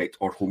player aspect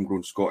or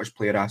homegrown Scottish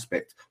player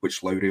aspect,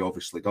 which Lowry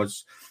obviously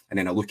does. And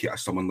then I look at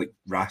someone like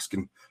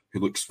Raskin, who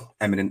looks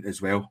imminent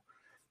as well.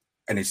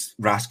 And is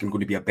Raskin going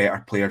to be a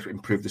better player,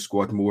 improve the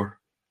squad more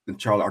than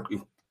Charlie, or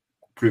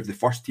improve the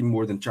first team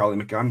more than Charlie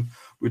McCann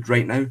would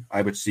right now?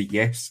 I would say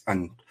yes.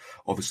 And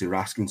obviously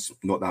Raskin's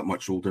not that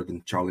much older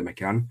than Charlie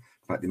McCann. In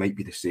fact, they might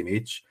be the same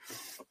age.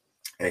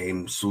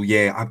 So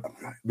yeah,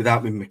 with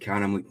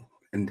McCann, I'm like,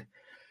 and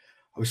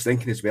I was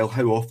thinking as well,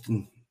 how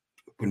often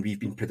when we've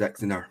been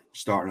predicting our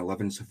starting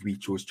 11s, have we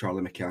chose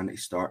Charlie McCann to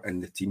start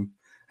in the team?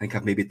 I think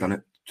I've maybe done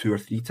it 2 or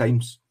 3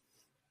 times.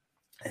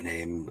 And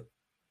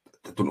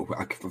I don't know,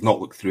 I've not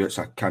looked through it,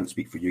 so I can't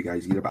speak for you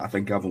guys either, but I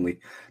think I've only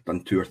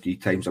done 2 or 3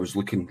 times. I was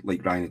looking,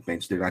 like Ryan had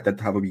mentioned there, I did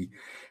have a wee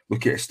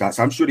look at his stats.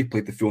 I'm sure he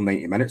played the full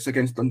 90 minutes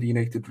against Dundee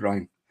United,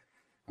 Ryan.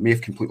 I may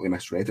have completely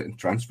misread it in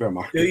transfer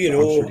market.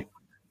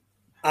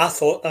 I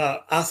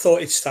thought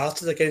he'd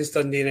started against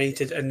Dundee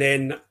United, and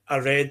then I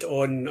read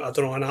on, I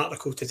don't know, an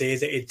article today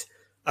that he'd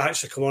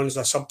actually come on as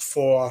a sub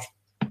for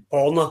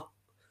Borna.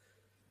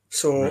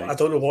 So right. I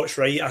don't know what's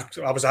right.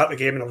 I was at the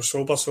game and I was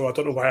sober, so I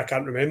don't know why I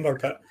can't remember.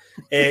 But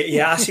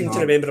I seem to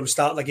remember him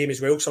starting the game as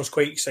well, so I was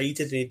quite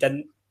excited, and he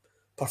didn't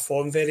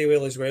perform very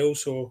well as well.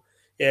 So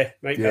I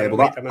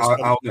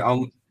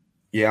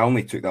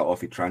only took that off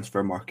the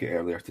transfer market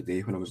earlier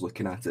today when I was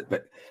looking at it.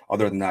 But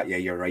other than that,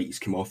 you're right. He's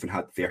come off and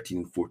had 13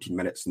 and 14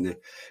 minutes in the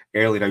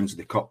early rounds of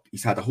the Cup.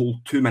 He's had a whole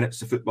 2 minutes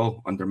of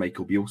football under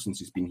Michael Beale since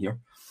he's been here.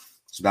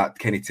 So that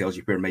kind of tells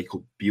you where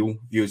Michael Beale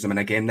views him. And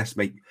again, this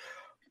might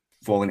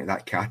fall into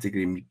that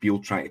category. Beale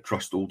trying to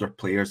trust older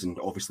players, and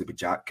obviously with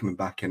Jack coming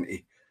back into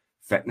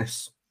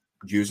fitness,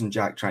 using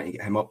Jack, trying to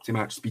get him up to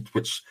match speed,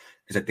 which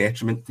is a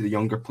detriment to the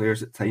younger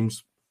players at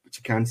times, which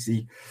you can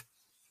see.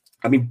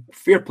 I mean,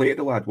 fair play to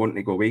the lad wanting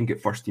to go away and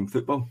get first team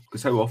football,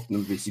 because how often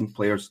have we seen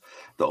players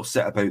that'll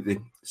sit about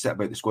the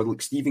squad?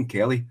 Like Stephen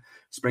Kelly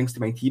springs to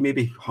mind. He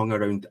maybe hung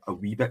around a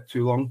wee bit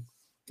too long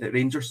at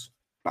Rangers,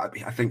 but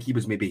I think he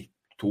was maybe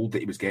told that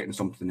he was getting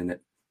something and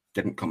it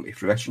didn't come to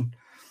fruition.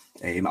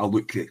 I'll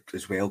look at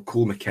as well,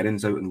 Cole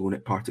McKinnon's out on loan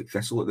at Partick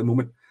Thistle at the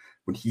moment.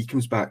 When he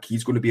comes back,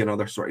 he's going to be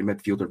another sort of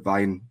midfielder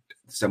vying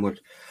similar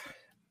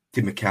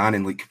to McCann,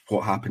 and like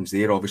what happens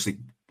there, obviously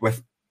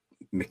with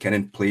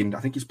McKinnon playing,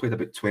 I think he's played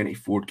about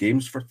 24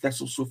 games for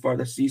Thistle so far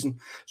this season,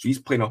 so he's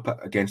playing up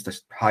against a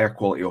higher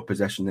quality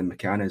opposition than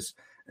McCann is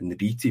in the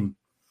B team.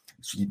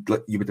 So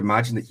you would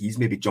imagine that he's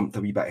maybe jumped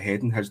a wee bit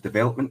ahead in his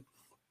development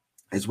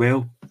as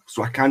well.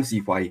 So I can see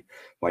why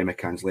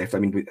McCann's left. I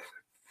mean,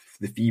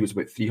 the fee was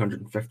about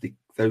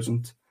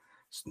 350,000.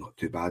 It's not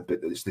too bad, but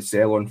it's the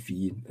sell-on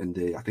fee,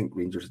 and I think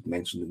Rangers had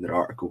mentioned in their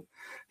article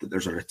that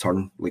there's a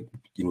return, like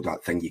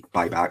that thing you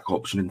buy back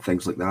option and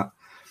things like that.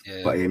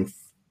 Yeah. But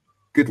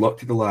good luck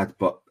to the lad.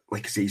 But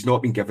like I say, he's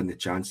not been given the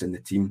chance in the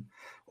team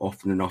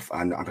often enough,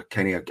 and I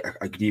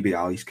agree with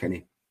Ali's kind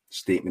of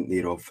statement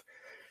there of,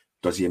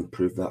 does he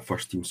improve that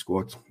first team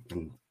squad?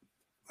 And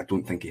I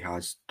don't think he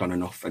has done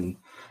enough in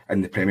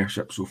the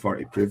Premiership so far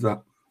to prove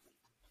that.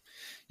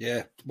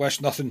 Yeah,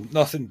 wish nothing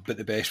but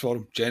the best for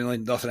him. Genuinely,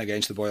 nothing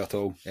against the boy at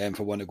all.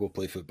 For wanting to go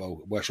play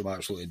football, wish him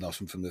absolutely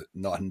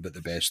nothing but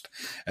the best.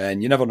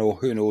 And you never know;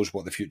 who knows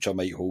what the future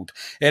might hold.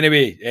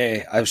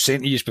 Anyway, I was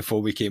saying to you before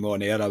we came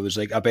on air, I was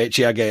like, I bet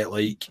you I get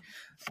like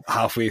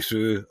halfway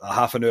through, a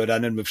half an hour in,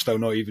 and we've still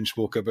not even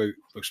spoke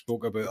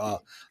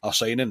about our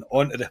signing.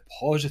 On to the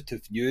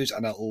positive news,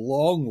 and at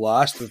long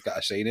last we've got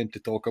a signing to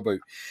talk about.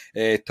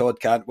 Todd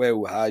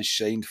Cantwell has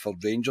signed for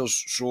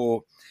Rangers,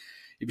 so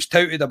he was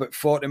touted about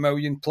 40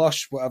 million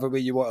plus, whatever way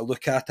you want to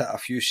look at it, a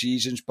few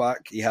seasons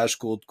back. He has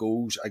scored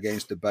goals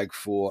against the Big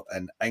Four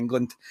in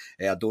England.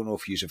 I don't know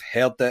if you have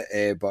heard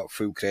it, but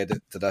full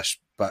credit to this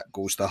bit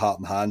goes to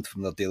Heart and Hand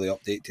from their daily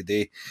update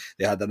today.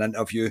 They had an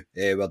interview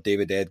where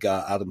David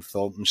Edgar, Adam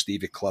Thornton,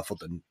 Stevie Clifford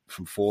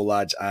from Four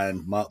Lads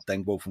and Mark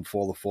Dingwall from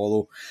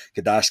Follow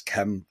could ask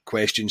him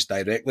questions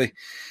directly.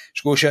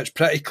 Scotia, it's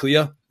pretty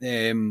clear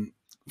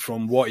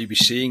from what he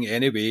was saying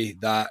anyway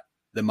that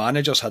the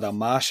managers had a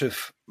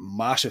massive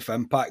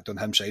impact on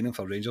him signing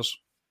for Rangers.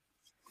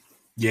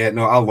 Yeah,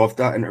 no, I loved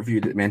that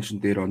interview that you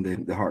mentioned there on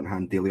the Heart and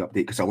Hand Daily Update,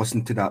 because I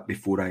listened to that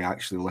before I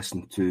actually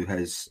listened to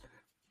his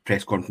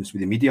press conference with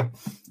the media.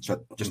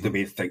 So just the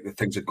way the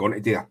things had gone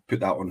today, I put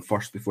that on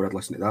first before I'd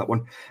listened to that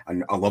one.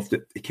 And I loved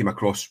it. It came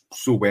across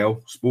so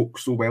well, spoke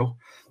so well.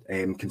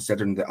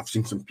 Considering that I've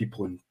seen some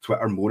people on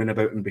Twitter moaning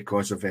about him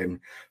because of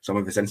some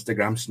of his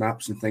Instagram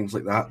snaps and things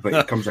like that, but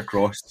he comes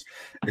across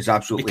as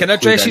absolutely. His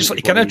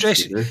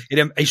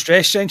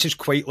dress sense is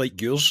quite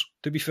like yours,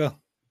 to be fair.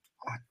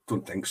 I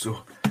don't think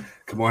so.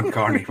 Come on,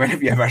 Carney. When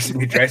have you ever seen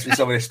me dress with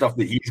some of the stuff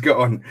that he's got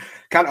on?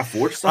 Can't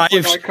afford stuff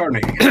like that,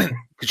 Carney.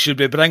 Should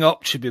we bring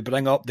up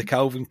the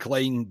Calvin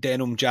Klein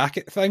denim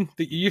jacket thing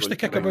that you used to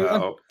kick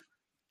about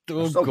in?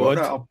 Oh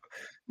God.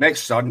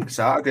 Next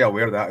Saturday, I'll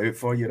wear that out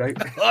for you, right?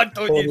 Get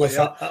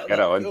it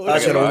on.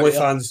 That's your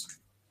OnlyFans.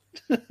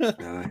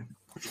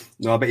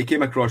 No, but he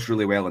came across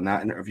really well in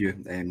that interview,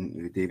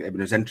 David. It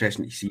was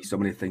interesting to see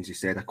some of the things he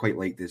said. I quite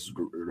liked his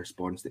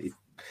response that he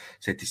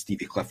said to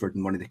Stevie Clifford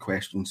in one of the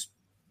questions,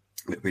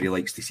 where he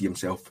likes to see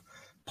himself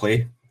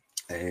play.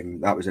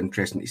 That was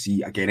interesting to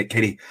see. Again, it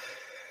kind of,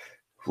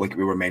 like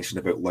we were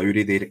mentioning about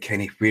Lowry there, it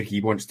kind of where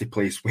he wants to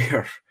play is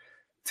where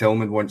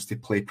Tillman wants to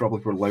play, probably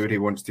where Lowry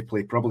wants to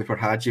play, probably where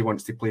Hadji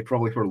wants to play,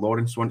 probably where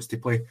Lawrence wants to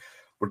play.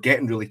 We're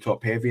getting really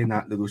top heavy in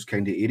those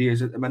kind of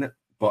areas at the minute,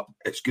 but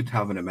it's good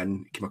having him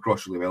in. He came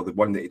across really well. The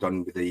one that he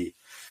done with the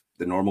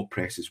normal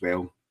press as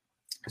well,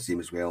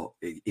 same as well.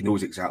 He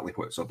knows exactly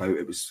what it's about.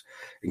 It was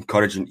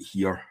encouraging to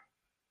hear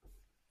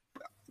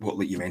what,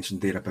 like you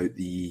mentioned there, about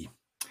the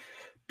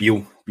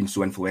Beale being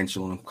so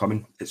influential in him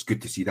coming. It's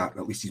good to see that.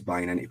 At least he's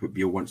buying into what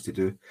Beale wants to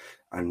do.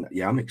 And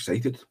yeah, I'm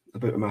excited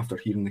about him after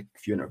hearing the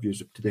few interviews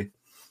of today.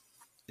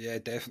 Yeah,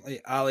 definitely.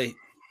 Ali,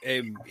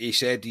 he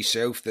said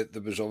himself that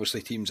there was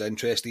obviously teams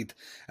interested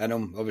in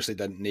him. Obviously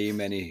didn't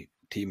name any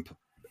team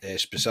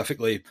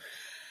specifically,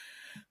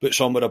 but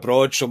some were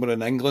abroad, some were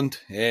in England.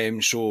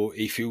 So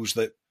he feels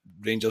that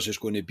Rangers is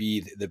going to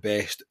be the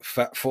best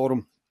fit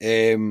for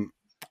him.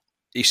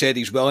 He said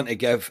he's willing to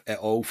give it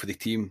all for the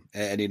team,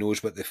 and he knows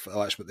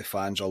that's what the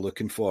fans are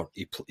looking for.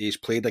 He's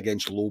played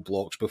against low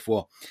blocks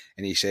before,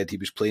 and he said he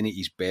was playing at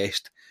his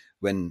best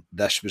when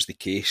this was the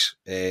case,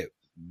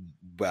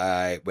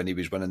 when he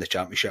was winning the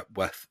championship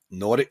with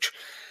Norwich.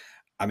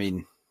 I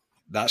mean,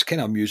 that's kind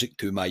of music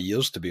to my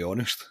ears, to be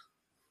honest.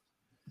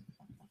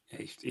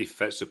 He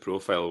fits the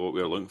profile of what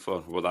we're looking for,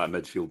 what that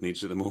midfield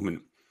needs at the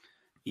moment.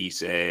 He's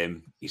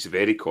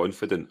very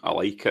confident. I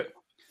like it.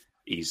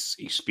 He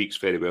speaks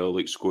very well,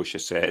 like Scotia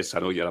says. I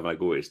know you're having a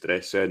go at his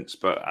dress sense,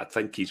 but I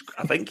think he's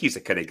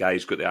the kind of guy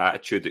who's got the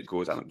attitude that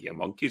goes, I don't give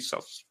monkeys,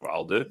 that's what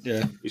I'll do.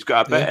 Yeah. He's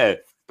got a bit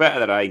of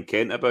the Ryan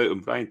Kent about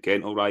him. Ryan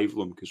Kent will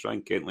rival him because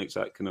Ryan Kent likes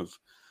that kind of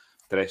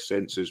dress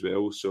sense as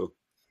well. So,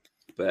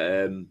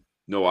 but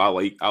no, I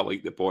like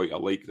the boy. I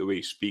like the way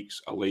he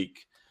speaks. I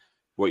like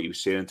what he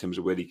was saying in terms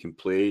of where he can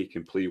play. He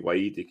can play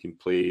wide. He can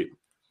play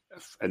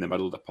in the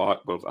middle of the park,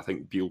 where I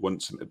think Beale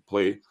wants him to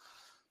play,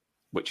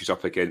 which is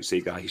up against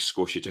the guy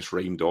Scotia just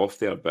rhymed off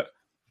there. But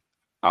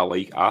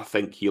I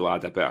think he'll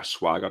add a bit of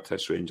swagger to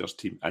this Rangers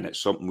team, and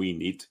it's something we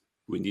need.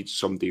 We need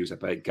somebody who's a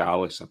bit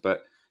gallus, a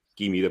bit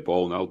give me the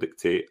ball and I'll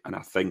dictate. And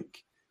I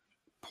think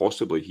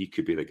possibly he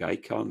could be the guy,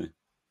 Carney.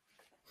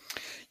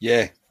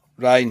 Yeah,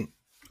 Ryan,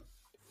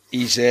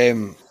 he's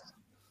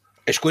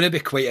it's going to be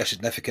quite a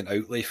significant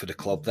outlay for the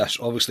club. This,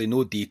 obviously,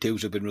 no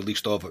details have been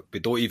released of it. We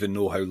don't even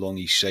know how long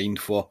he's signed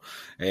for,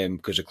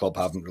 because the club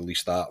haven't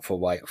released that for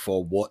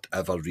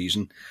whatever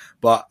reason.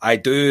 But I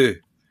do,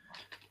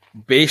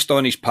 based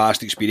on his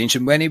past experience,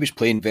 and when he was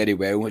playing very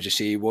well, as I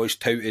say, he was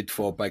touted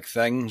for big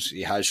things.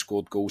 He has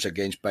scored goals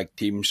against big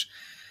teams.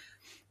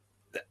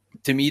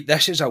 To me,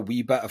 this is a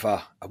wee bit of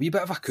a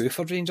coup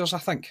for Rangers, I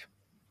think.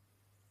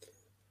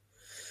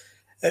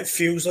 It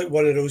feels like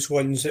one of those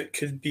ones that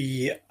could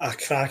be a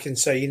cracking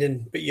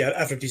signing, but yeah,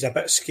 everybody's a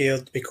bit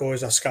scared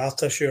because of scar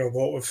tissue or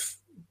what with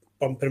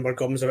bumping our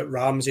gums about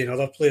Ramsey and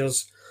other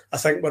players. I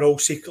think we're all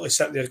secretly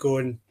sitting there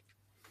going,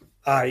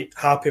 aye,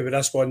 happy with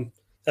this one.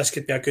 This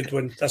could be a good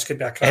one. This could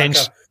be a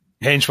cracker.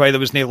 Hence why there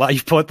was no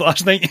live pod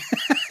last night.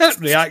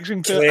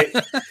 Reaction to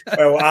it.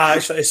 Well,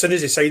 actually, as soon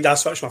as he signed, I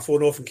switched my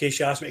phone off in case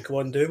you asked me to come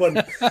on and do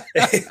one.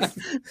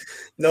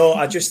 No,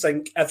 I just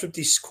think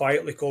everybody's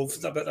quietly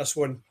confident about this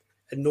one.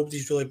 and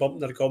nobody's really bumping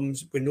their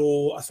gums. We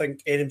know, I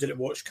think anybody that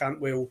watched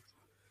Cantwell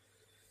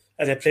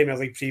in the Premier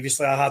League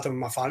previously, I had him in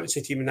my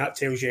fantasy team, and that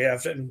tells you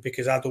everything,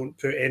 because I don't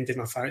put anybody in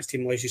my fantasy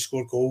team unless you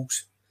score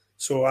goals.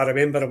 So I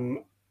remember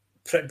him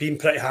being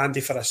pretty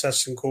handy for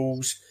assists and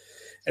goals,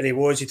 and he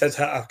did hit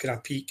a kind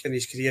of peak in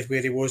his career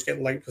where he was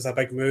getting linked with a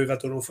big move. I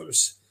don't know if it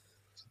was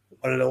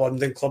one of the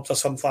London clubs or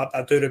something like that.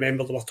 I do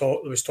remember there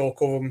was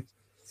talk of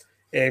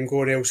him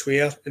going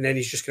elsewhere, and then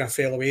he's just kind of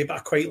fell away. But I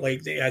quite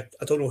like that.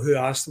 I don't know who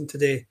asked him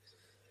today,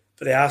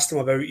 but they asked him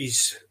about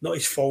not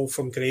his fall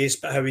from grace,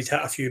 but how he'd hit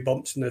a few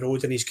bumps in the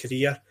road in his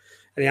career,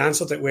 and he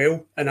answered it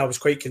well. And I was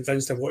quite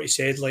convinced of what he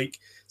said. Like,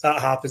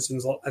 that happens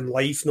in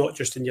life, not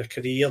just in your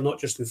career, not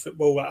just in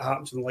football. That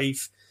happens in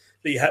life,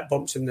 that you hit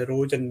bumps in the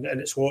road, and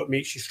it's what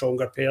makes you a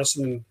stronger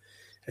person, and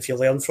if you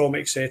learn from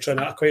it, etc.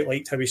 And I quite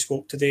liked how he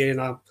spoke today,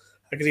 and I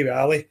agree with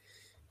Ali.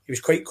 He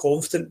was quite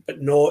confident,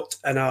 but not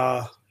in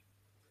a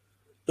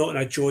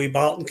Joey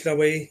Barton kind of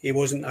way. He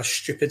wasn't a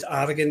stupid,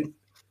 arrogant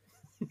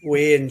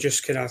way and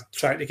just kind of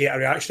trying to get a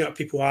reaction out of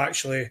people. I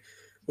actually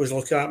was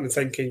looking at him and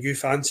thinking, you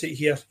fancy it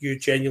here, you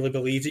genuinely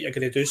believe that you're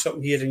going to do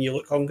something here, and you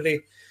look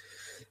hungry.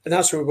 And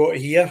that's what we've got to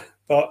hear.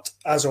 But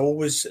as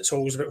always, it's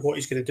always about what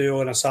he's going to do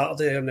on a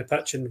Saturday on the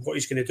pitch, and what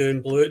he's going to do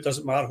in blue. It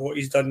doesn't matter what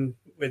he's done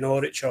with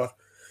Norwich or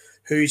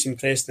who he's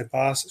impressed in the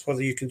past. It's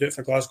whether you can do it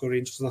for Glasgow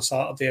Rangers on a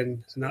Saturday,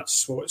 and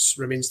that's what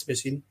remains to be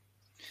seen.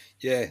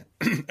 Yeah,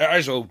 it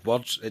is all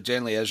words. It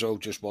generally is all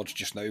just words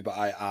just now. But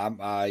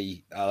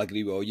I'll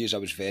agree with all you. I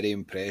was very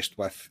impressed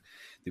with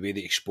the way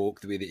that he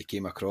spoke, the way that he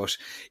came across.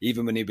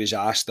 Even when he was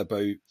asked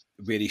about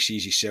where he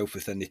sees himself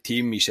within the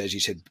team, he said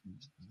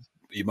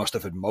he must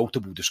have had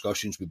multiple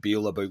discussions with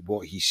Bale about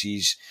what he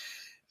sees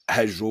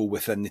his role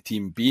within the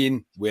team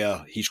being,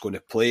 where he's going to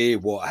play,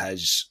 what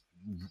his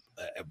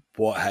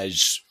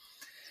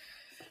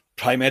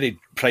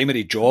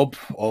primary job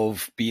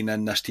of being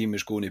in this team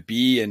is going to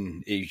be.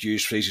 And he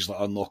used phrases like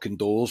unlocking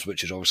doors,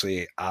 which is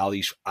obviously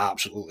Ali's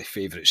absolutely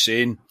favourite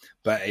saying,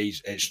 but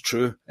it's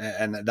true,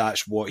 and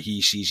that's what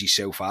he sees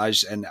himself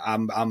as. And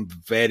I'm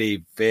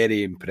very,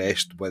 very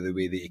impressed with the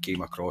way that he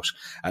came across,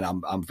 and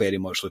I'm very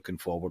much looking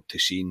forward to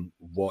seeing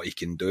what he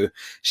can do.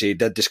 So he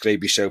did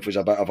describe himself as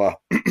a bit of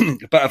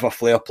a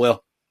flair player,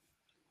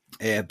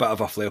 but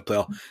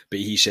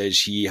he says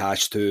he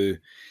has to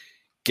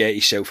get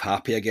himself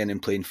happy again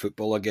and playing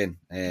football again,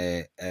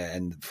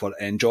 and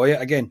enjoy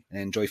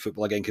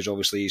football again, because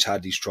obviously he's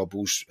had these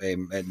troubles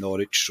at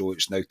Norwich, so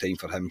it's now time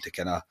for him to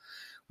kind of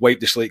wipe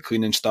the slate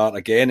clean and start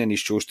again, and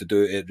he's chose to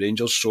do it at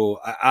Rangers. So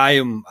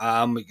I'm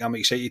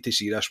excited to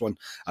see this one.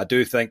 I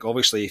do think,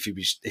 obviously,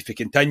 if he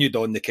continued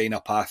on the kind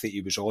of path that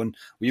he was on,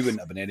 we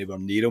wouldn't have been anywhere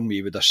near him.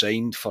 We would have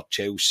signed for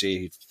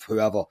Chelsea,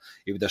 whoever.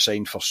 He would have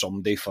signed for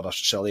somebody for a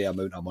silly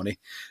amount of money.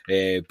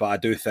 But I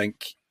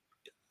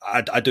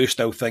do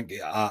still think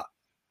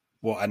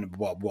what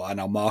in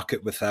a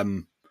market with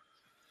him,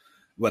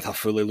 with a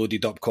fully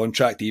loaded up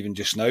contract, even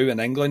just now in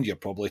England, you're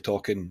probably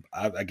talking,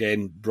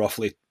 again,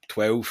 roughly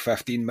 12,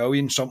 15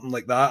 million, something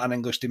like that. An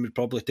English team would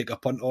probably take a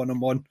punt on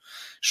him on.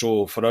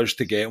 So for us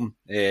to get him,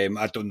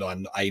 I don't know,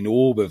 I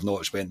know we've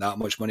not spent that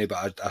much money,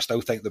 but I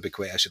still think there'll be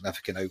quite a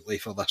significant outlay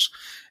for this.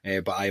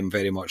 But I am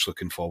very much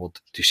looking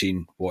forward to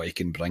seeing what he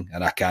can bring,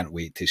 and I can't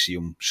wait to see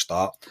him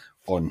start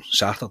on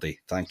Saturday.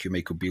 Thank you,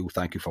 Michael Beale.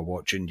 Thank you for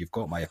watching. You've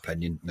got my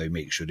opinion. Now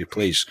make sure he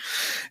plays.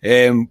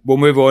 We'll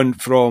move on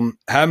from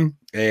him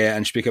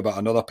and speak about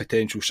another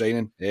potential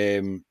signing.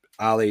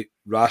 Ali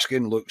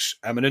Raskin looks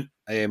imminent,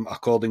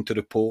 according to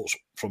reports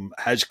from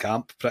his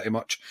camp, pretty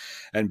much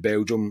in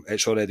Belgium.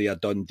 It's already a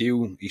done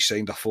deal. He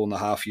signed a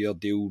 4.5-year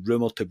deal,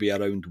 rumoured to be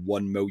around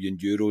 €1 million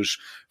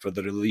for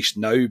the release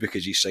now,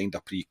 because he signed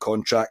a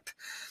pre-contract.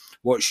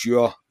 What's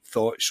your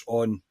thoughts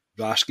on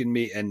Raskin,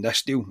 mate, in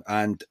this deal?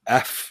 And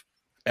if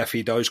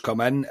he does come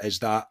in, is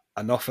that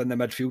enough in the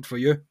midfield for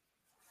you?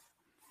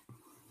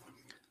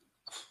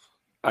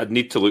 I'd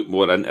need to look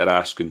more into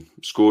Raskin.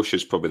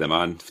 Scotia's probably the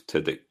man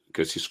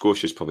because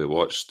Scotia's probably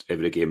watched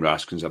every game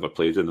Raskin's ever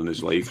played in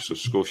his life, so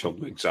Scotia will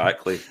know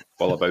exactly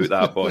all about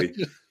that boy.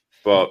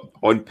 But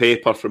on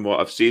paper, from what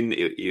I've seen,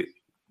 he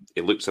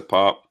looks the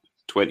part.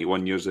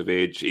 21 years of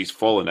age. He's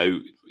fallen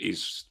out.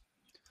 He's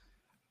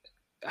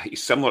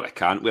similar to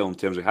Cantwell in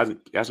terms of he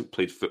hasn't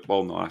played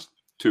football in the last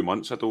 2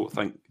 months, I don't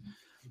think.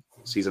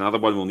 So he's another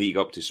one we'll need to get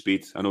up to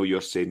speed. I know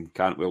you're saying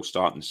Cantwell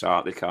starting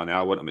Saturday, Canny.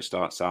 I want him to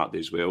start Saturday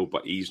as well,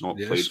 but he's not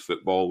played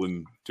football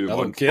in 2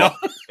 months. At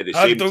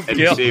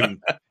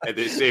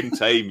the same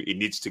time, he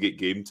needs to get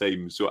game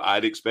time. So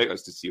I'd expect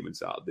us to see him on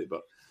Saturday.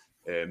 But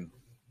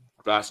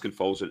Raskin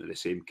falls into the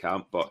same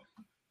camp, but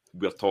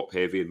we're top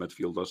heavy in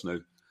midfielders now.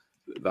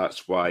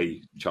 That's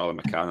why Charlie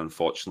McCann,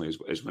 unfortunately,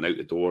 has went out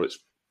the door. It's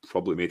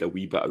probably made a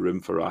wee bit of room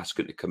for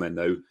Raskin to come in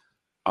now.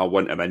 I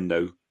want him in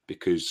now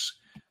because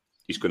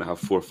he's going to have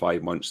 4 or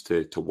 5 months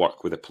to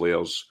work with the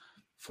players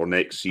for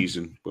next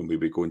season when we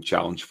go and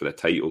challenge for the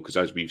title. Because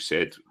as we've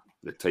said,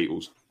 the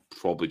title's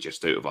probably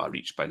just out of our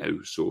reach by now.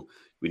 So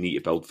we need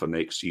to build for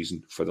next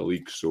season for the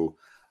league. So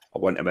I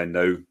want him in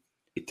now.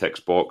 He ticks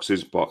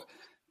boxes. But in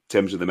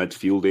terms of the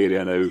midfield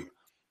area now,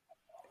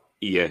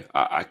 Yeah,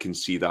 I can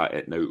see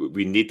that now.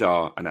 We need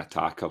an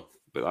attacker,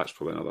 but that's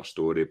probably another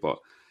story. But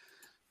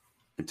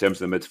in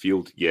terms of the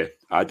midfield, yeah,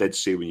 I did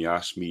say when you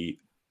asked me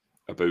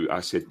about, I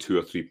said 2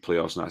 or 3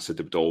 players, and I said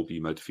they would all be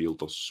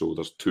midfielders. So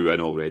there's 2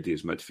 in already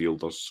as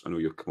midfielders. I know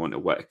you're coming on to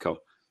Whittaker,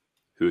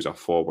 who's a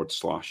forward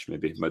 /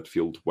 maybe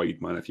midfield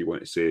wide man, if you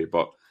want to say.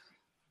 But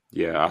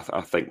yeah,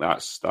 I think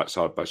that's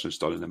our business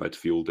done in the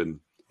midfield. And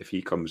if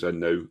he comes in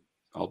now,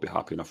 I'll be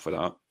happy enough for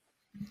that.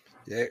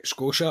 Yeah,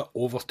 Scotia,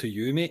 over to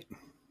you, mate.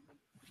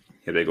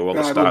 Here we go. All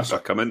the stats are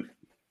coming.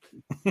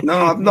 No,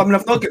 I've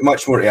not got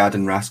much more to add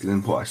in Raskin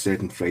than what I said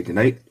on Friday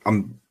night.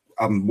 I'm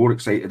more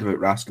excited about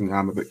Raskin than I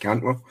am about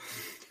Cantwell,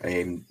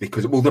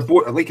 because they're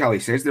both, like Ali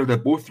says, they're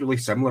both really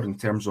similar in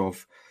terms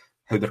of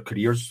how their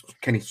careers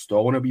kind of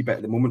stalling a wee bit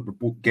at the moment. We're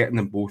both getting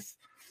them both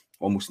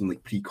almost in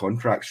like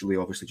pre-contracts, really,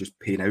 obviously just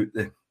paying out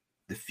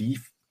the fee,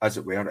 as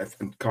it were.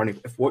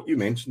 If what you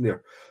mentioned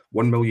there,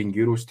 €1 million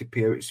to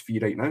pay out his fee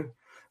right now,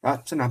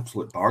 that's an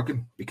absolute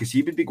bargain, because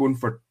he would be going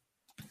for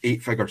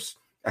 8 figures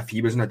if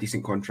he was in a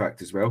decent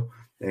contract as well.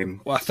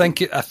 Well, I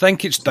think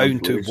it's down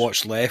to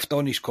what's left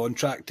on his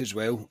contract as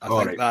well.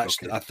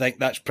 I think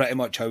that's pretty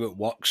much how it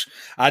works.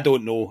 I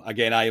don't know.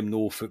 Again, I am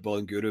no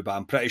footballing guru, but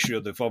I'm pretty sure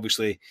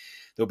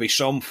there'll be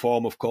some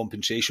form of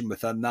compensation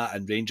within that,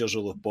 and Rangers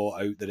will have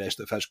bought out the rest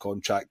of his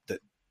contract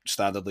that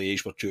Standard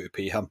Liège were due to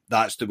pay him.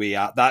 That's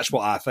that's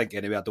what I think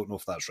anyway. I don't know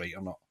if that's right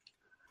or not.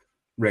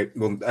 Right.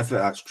 Well, if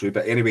that's true,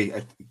 but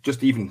anyway,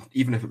 just even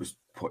if it was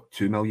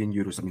 €2 million,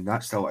 I mean,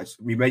 that's still,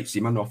 we might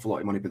seem an awful lot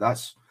of money, but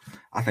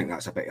I think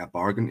that's a bit of a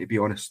bargain, to be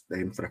honest,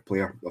 for a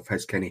player of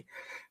his kind of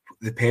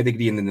the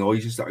pedigree and the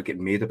noises that are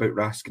getting made about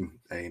Raskin,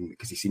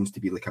 because he seems to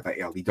be like a bit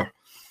of a leader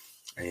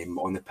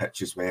on the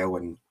pitch as well.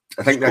 And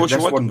I think Scotia,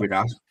 this one would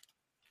ask.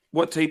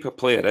 What type of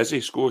player is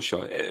he,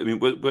 Scotia? I mean,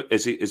 what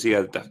is he? Is he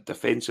a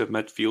defensive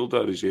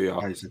midfielder? Is he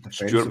a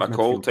Stuart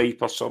McCall type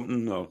or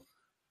something? Or?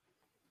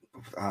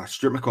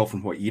 Stuart McCall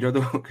from what era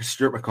though? Because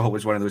Stuart McCall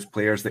was one of those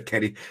players that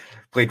Kerry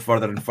played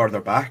further and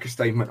further back as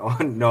time went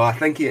on. No, I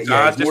think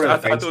I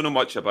don't know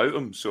much about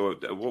him, so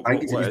I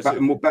think he's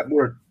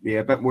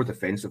a bit more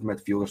defensive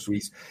midfielder. So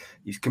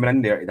he's coming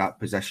in there to that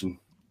position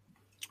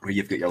where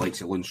you've got your likes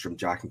of Lundstrom,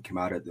 Jack, and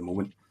Kamara at the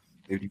moment.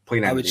 They'd be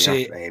playing. I would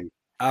say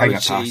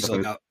he's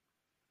like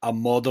a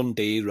modern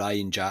day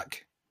Ryan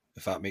Jack,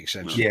 if that makes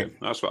sense. Yeah,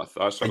 that's what I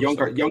thought. A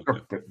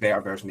younger,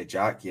 better version of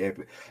Jack. Yeah,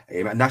 but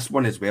and this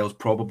one as well is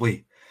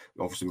probably.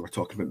 Obviously, we were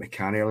talking about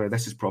McCann earlier.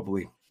 This is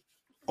probably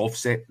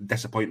offset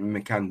disappointment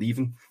with McCann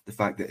leaving, the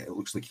fact that it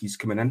looks like he's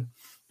coming in,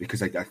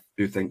 because I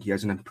do think he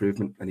has an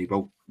improvement and he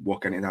will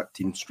walk into that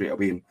team straight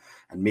away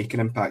and make an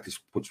impact,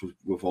 which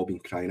we've all been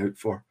crying out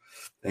for.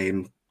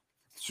 So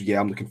yeah,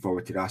 I'm looking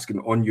forward to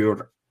asking. On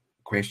your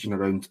question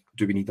around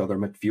do we need other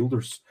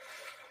midfielders,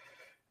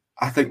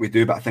 I think we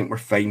do, but I think we're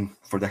fine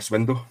for this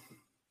window,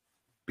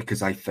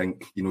 because I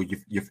think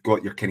you've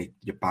got your kind of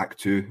your back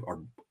two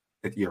or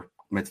your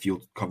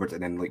midfield covered,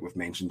 and then like we've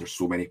mentioned, there's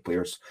so many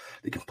players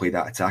that can play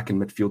that attacking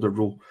midfielder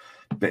role.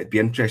 But it'd be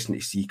interesting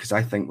to see, because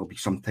I think there'll be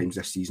sometimes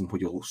this season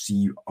where you'll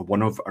see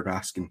one of a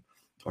Raskin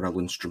or a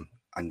Lundstrom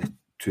and the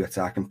 2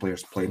 attacking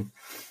players playing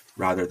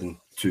rather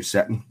than 2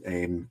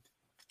 sitting.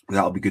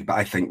 That'll be good, but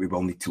I think we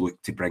will need to look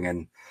to bring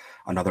in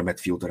another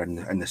midfielder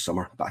in the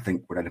summer. But I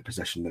think we're in a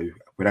position now,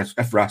 whereas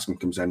if Raskin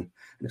comes in and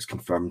it's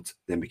confirmed,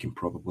 then we can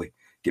probably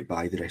get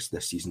by the rest of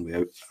this season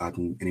without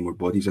adding any more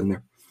bodies in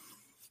there.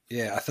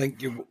 Yeah, I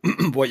think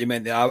what you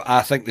meant there,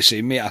 I think the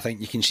same, mate. I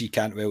think you can see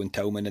Cantwell and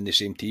Tillman in the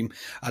same team.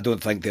 I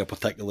don't think they're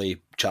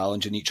particularly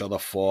challenging each other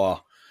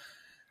for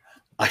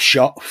a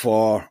shot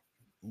for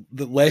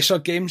the lesser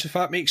games, if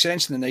that makes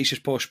sense, in the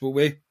nicest possible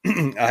way.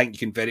 I think you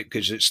can vary it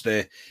because it's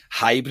the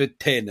hybrid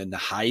 10 and the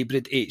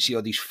hybrid 8. See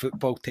all these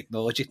football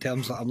technology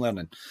terms that I'm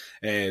learning.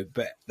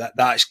 But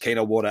that's kind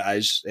of what it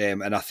is.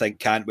 And I think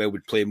Cantwell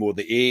would play more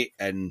the 8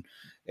 and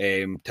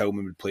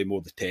Tillman would play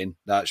more the 10.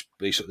 That's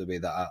basically the way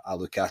that I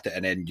look at it.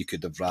 And then you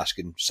could have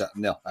Raskin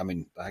sitting there. I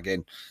mean,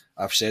 again,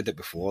 I've said it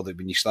before, that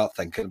when you start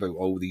thinking about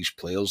all these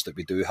players that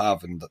we do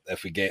have, and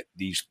if we get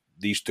these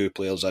 2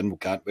 players in,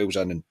 Cantwell's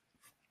in, and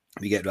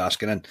we get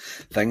Raskin in,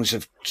 things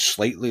have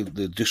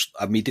they just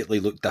immediately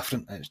look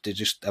different. They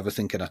just,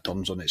 everything kind of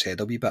turns on its head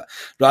a wee bit.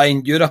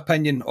 Ryan, your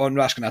opinion on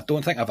Raskin? I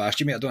don't think I've asked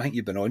you, mate. I don't think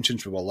you've been on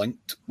since we were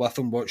linked with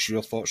him. What's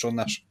your thoughts on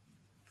this?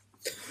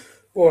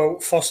 Well,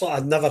 firstly,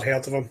 I'd never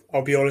heard of him.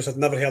 I'll be honest, I'd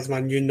never heard of him. I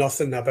knew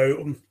nothing about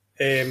him.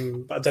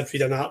 But I did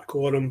read an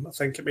article on him. I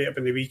think it might have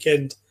been the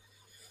weekend.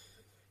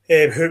 Who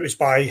it was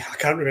by, I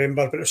can't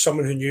remember, but it was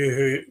someone who knew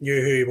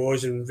who he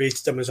was and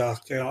rated him as a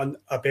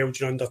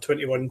Belgian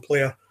under-21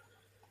 player.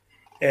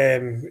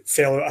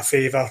 Fell out of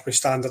favour with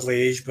Standard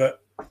Liège, but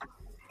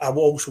I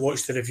also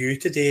watched the review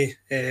today.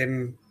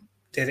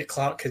 Derek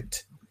Clark had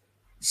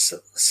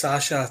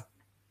Sasha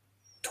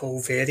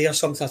Tolveri or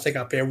something,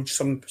 I think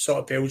some sort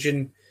of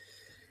Belgian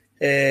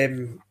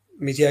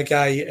media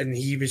guy, and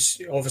he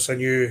was obviously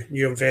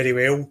knew him very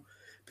well,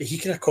 but he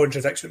kind of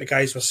contradicts what the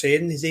guys were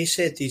saying. He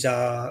said he's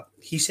a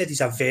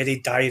very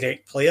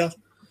direct player,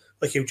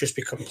 like he'll just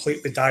be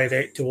completely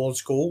direct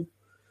towards goal.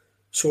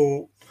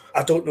 So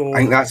I don't know I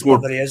think that's more.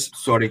 whether he is.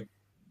 Sorry,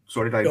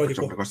 Diane, No, for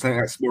jumping across. I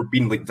think that's more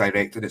being like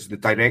directed. It's the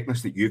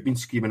directness that you've been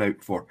scheming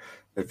out for,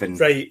 than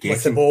Right, with the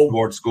getting ball.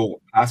 towards goal,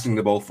 passing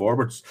the ball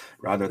forwards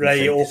rather than Right,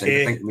 side to side. I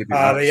okay. think maybe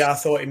Right, I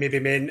thought he maybe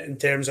meant in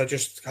terms of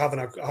just having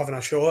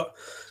a shot,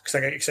 because I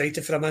get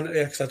excited for a minute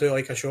there because I do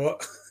like a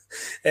shot.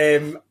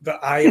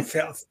 But I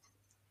felt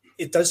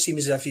it does seem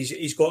as if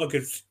he's got a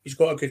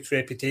good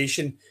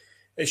reputation.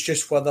 It's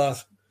just whether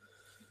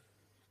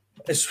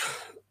it's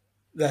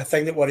the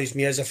thing that worries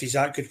me is if he's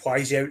that good, why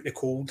is he out in the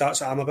cold? That's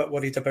what I'm a bit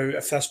worried about.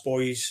 If this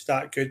boy's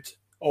that good,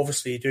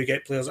 obviously you do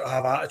get players that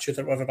have attitude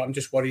or whatever, but I'm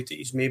just worried that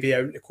he's maybe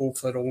out in the cold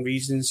for the wrong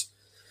reasons.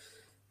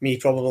 Me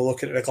probably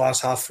looking at the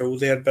glass half full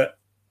there, but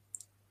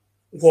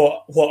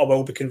what I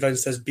will be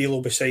convinced is Beale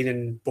will be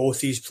signing both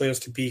these players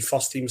to be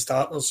first team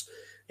starters.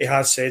 He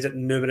has said it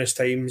numerous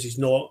times. He's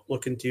not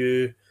looking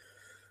to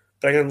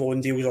bring in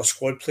loan deals or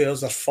squad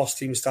players. They're first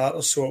team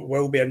starters, so it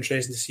will be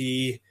interesting to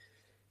see.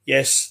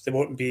 Yes, they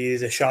won't be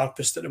the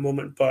sharpest at the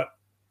moment, but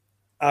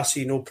I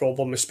see no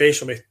problem,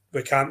 especially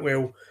with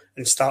Cantwell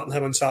and starting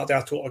him on Saturday. I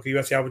totally agree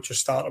with you. I would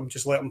just start him,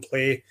 just let him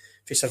play.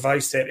 If he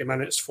survives 30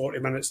 minutes, 40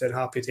 minutes, then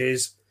happy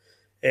days.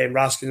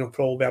 Raskin will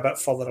probably be a bit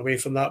further away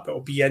from that, but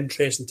it'll be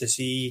interesting to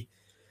see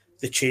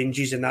the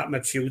changes in that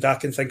midfield. I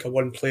can think of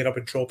one player I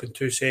would drop in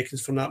 2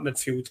 seconds from that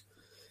midfield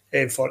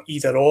for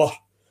either or.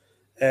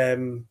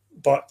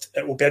 But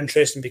it will be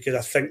interesting because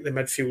I think the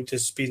midfield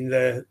has been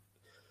the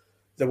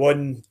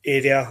one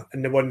area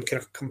and the one kind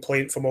of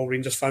complaint from all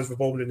Rangers fans. We've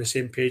all been on the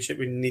same page that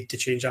we need to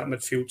change that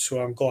midfield. So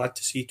I'm glad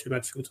to see 2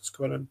 midfielders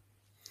coming in.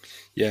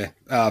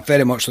 Yeah,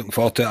 very much looking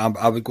forward to it.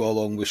 I would go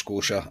along with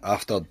Scotia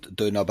after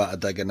doing a bit of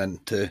digging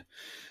into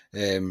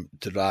to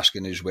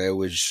Raskin as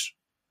well.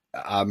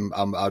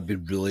 I'd be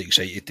really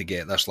excited to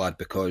get this lad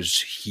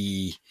because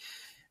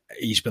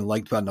he's been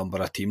liked by a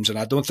number of teams, and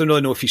I don't really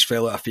know if he's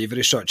fell out of favour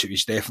as such.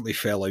 He's definitely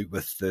fell out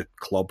with the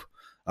club.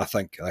 I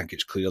think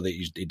it's clear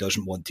that he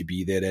doesn't want to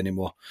be there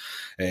anymore.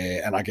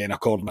 And again,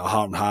 according to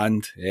Heart and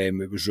Hand,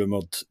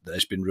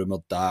 it's been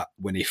rumoured that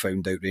when he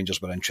found out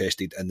Rangers were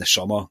interested in the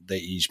summer, that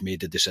he's made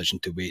the decision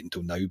to wait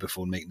until now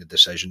before making the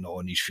decision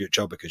on his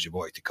future because he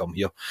wanted to come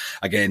here.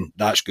 Again,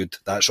 that's good.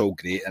 That's all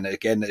great. And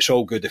again, it's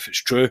all good if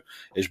it's true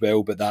as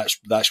well, but that's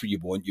what you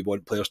want. You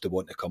want players to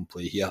want to come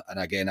play here. And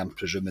again, I'm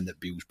presuming that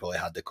Beale's probably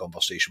had the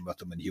conversation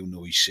with him and he'll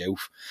know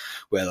himself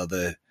whether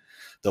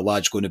the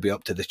lad's going to be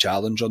up to the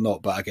challenge or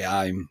not. But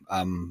again,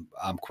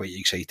 I'm quite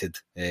excited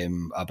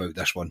about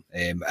this one.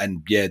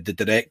 And yeah, the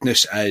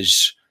directness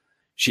is,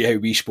 see how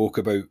we speak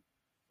about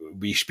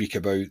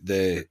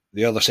the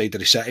other side of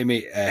the city,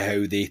 mate,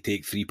 how they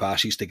take 3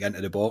 passes to get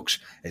into the box.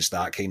 It's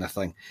that kind of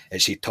thing.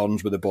 It's he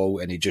turns with the ball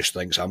and he just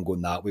thinks, I'm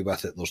going that way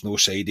with it. There's no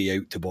sidey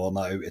out to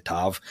Borna, out to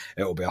Tav.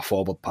 It'll be a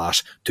forward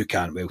pass to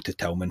Cantwell, to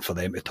Tillman for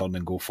them to turn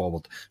and go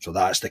forward. So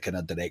that's the kind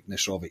of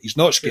directness of it. He's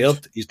not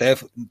scared. He's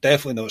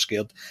definitely not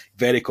scared.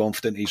 Very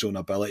confident in his own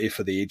ability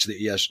for the age that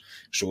he is.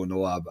 So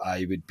no,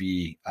 I would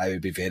be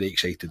very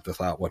excited with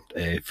that one.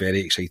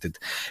 Very excited.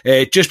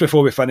 Just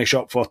before we finish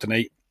up for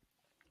tonight,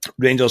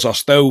 Rangers are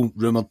still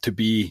rumoured to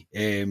be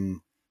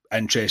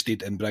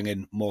interested in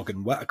bringing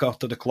Morgan Whittaker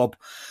to the club.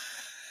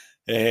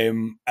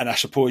 And I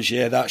suppose,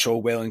 yeah, that's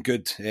all well and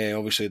good.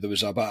 Obviously, there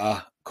was a bit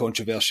of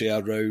controversy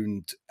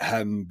around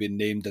him being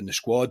named in the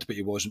squad, but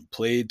he wasn't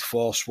played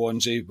for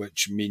Swansea,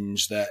 which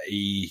means that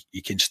he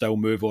can still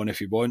move on if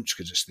he wants,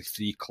 because it's the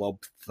 3-club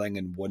thing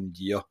in 1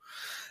 year.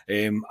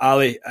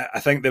 Ali, I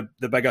think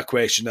the bigger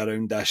question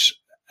around this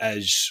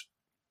is,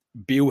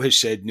 Beale has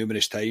said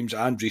numerous times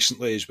and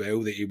recently as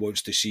well that he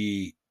wants to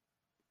see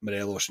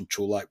Morelos and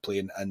Čolak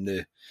playing in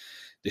the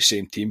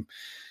same team.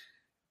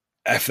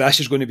 If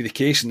this is going to be the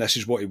case and this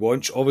is what he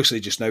wants,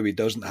 obviously just now he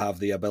doesn't have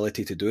the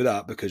ability to do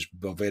that because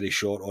we're very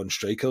short on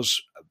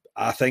strikers.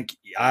 I think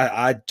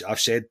I've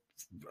said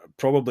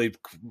probably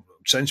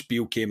since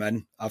Beale came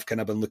in, I've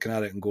kind of been looking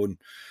at it and going,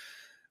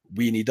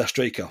 we need a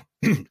striker.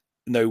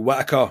 Now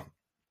Whittaker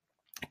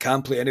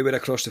can play anywhere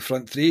across the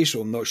front 3,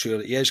 so I'm not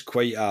sure. He is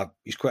quite a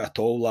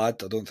tall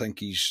lad. I don't think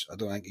he's not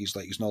like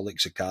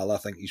Sakala. I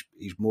think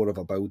he's more of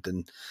a build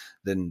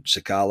than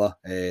Sakala.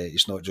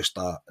 He's not just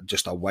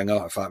a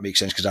winger, if that makes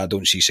sense, because I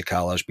don't see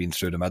Sakala as being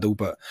through the middle.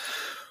 But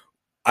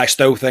I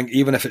still think,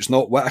 even if it's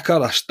not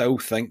Whittaker, I still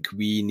think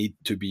we need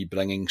to be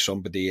bringing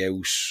somebody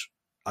else,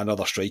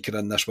 another striker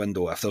in this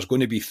window. If there's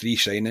going to be 3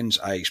 signings,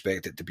 I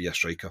expect it to be a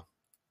striker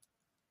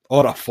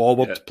or a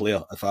forward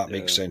player, if that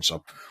makes sense,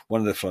 or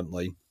one of the front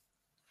line.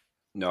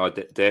 No,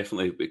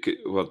 definitely.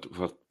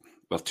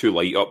 We're too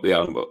light up there,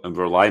 and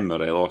we're relying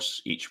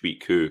Morelos each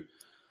week, who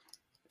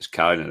is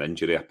carrying an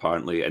injury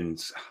apparently,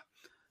 and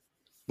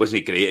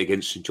wasn't great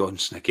against St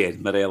Johnstone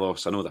again.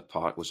 Morelos, I know the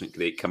park wasn't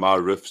great.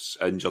 Kamar Roof's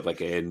injured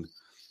again.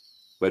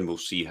 When we'll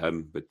see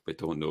him, we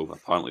don't know.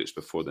 Apparently, it's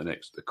before the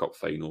cup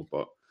final.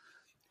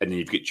 And then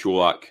you've got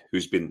Čolak,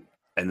 who's been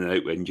in and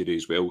out with injury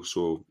as well.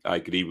 So I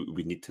agree,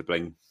 we need to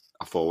bring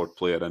a forward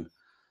player in.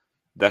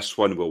 This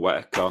one with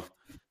Whittaker,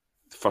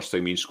 the first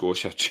time me and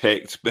Scotia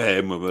checked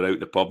when we were out in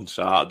the pub on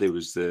Saturday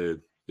was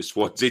the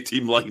Swansea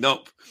team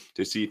lineup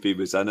to see if he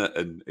was in it,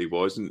 and he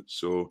wasn't.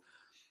 So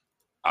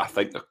I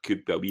think there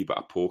could be a wee bit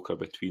of poker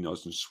between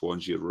us and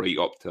Swansea right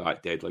up to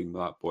that deadline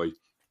with that boy.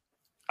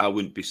 I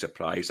wouldn't be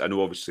surprised. I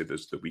know obviously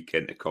there's the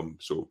weekend to come,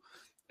 so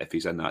if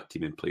he's in that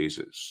team and plays,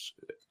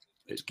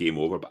 it's game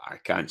over, but I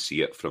can't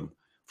see it from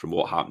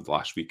what happened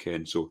last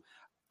weekend. So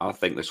I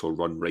think this will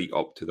run right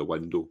up to the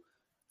window.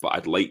 But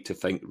I'd like to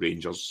think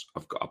Rangers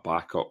have got a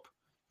backup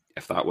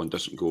if that one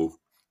doesn't go.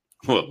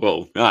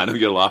 Well, I know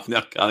you're laughing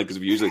there, because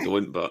we usually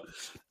don't, but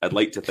I'd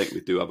like to think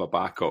we do have a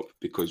backup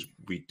because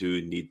we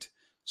do need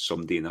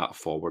somebody in that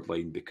forward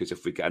line, because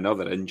if we get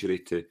another injury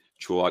to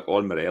Cholak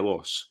or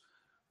Morelos,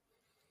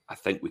 I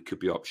think we could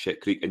be up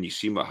shit creek. And you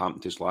seen what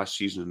happened to us last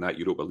season in that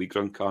Europa League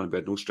run, Karen. We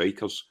had no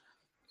strikers.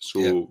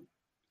 So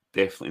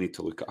definitely need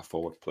to look at a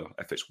forward player,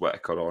 if it's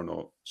Whittaker or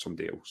not,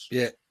 somebody else.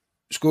 Yeah.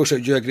 Scotia,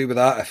 do you agree with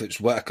that? If it's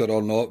Whittaker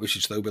or not, we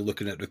should still be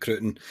looking at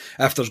recruiting.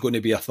 If there's going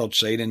to be a third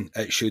signing,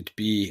 it should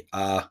be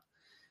a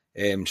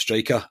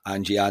striker,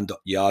 and you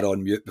are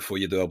on mute before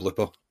you do a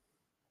blooper.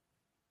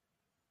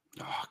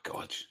 Oh,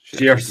 God.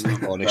 Cheers.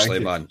 Honestly,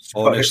 man.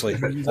 Honestly.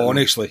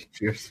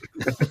 Cheers.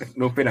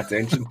 No paying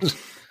attention.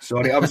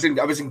 Sorry, I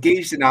was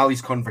engaged in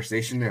Ali's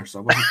conversation there, so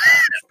I wasn't.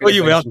 Oh,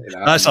 you were.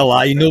 That's a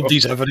lie.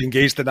 Nobody's ever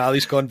engaged in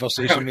Ali's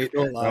conversation, mate.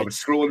 Don't lie. I was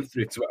scrolling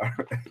through Twitter.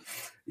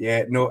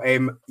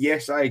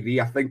 Yes, I agree.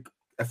 I think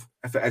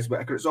if it is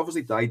Whittaker, it's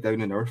obviously died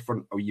down in our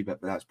front a wee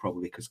bit, but that's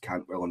probably because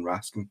Cantwell and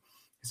Raskin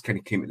has kind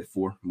of came to the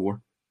fore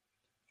more.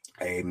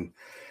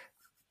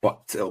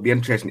 But it'll be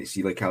interesting to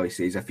see, like Ali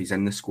says, if he's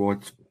in the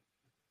squad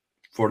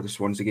for the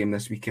Swansea game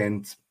this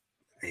weekend.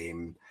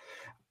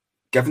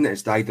 Given that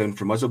it's died down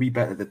from us a wee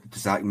bit,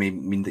 does that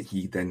mean that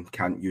he then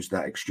can't use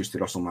that excuse to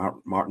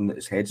Russell Martin that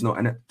his head's not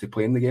in it to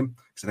play in the game?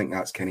 Because I think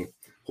that's kind of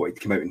what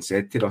he'd come out and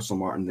said to Russell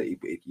Martin, that he,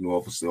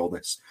 obviously all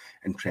this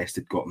interest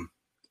had got him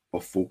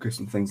off focus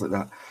and things like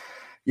that.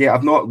 Yeah,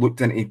 I've not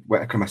looked into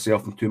Whittaker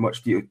myself in too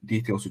much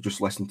detail, so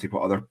just listened to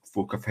what other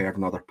folk have heard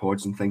in other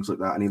pods and things like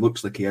that. And he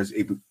looks like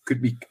he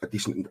could be a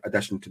decent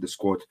addition to the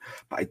squad,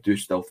 but I do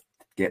still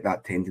get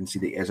that tendency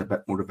that he is a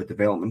bit more of a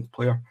development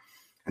player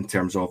in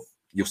terms of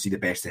you'll see the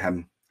best of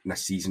him in a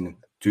season,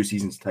 2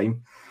 seasons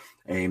time.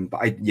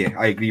 But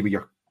I agree with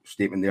your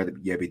statement there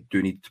that we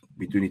do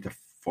need a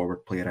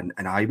forward player,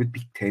 and I would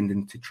be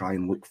tending to try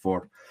and look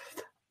for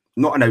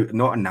not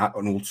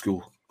an old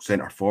school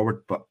centre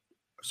forward, but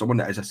someone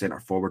that is a centre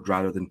forward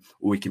rather than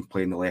he can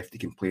play on the left, he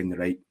can play on the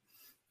right.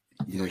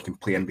 He can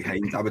play in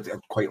behind. I'd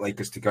quite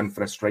like us to gun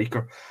for a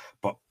striker,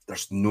 but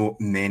there's not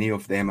many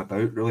of them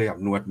about, really. I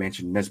know I'd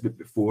mentioned Nisbet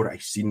before.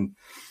 I've seen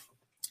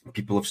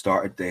people have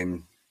started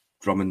banging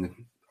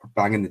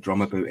the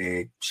drum about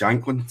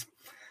Shankland. And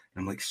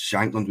I'm like,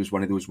 Shankland was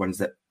one of those ones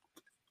that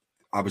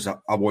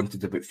I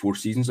wanted about 3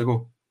 seasons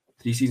ago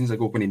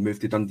when he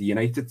moved to Dundee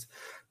United,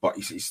 but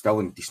he's still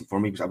in decent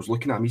form. I was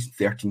looking at him, he's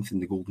 13th in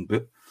the Golden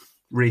Boot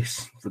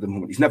race for the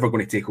moment. He's never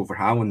going to take over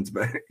Haaland,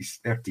 but he's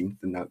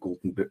 13th in that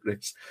Golden Boot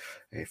race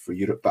for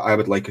Europe. But I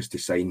would like us to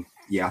sign,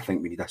 I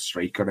think we need a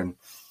striker, and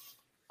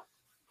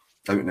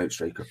out-and-out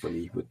striker for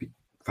me would be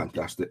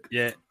fantastic.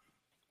 Yeah.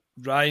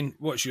 Ryan,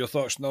 what's your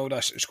thoughts on all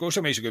this?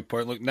 Scotia makes a good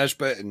point. Look,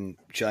 Nisbet and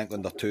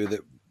Shankland are two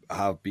that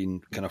have been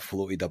kind of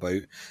floated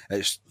about.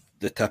 It's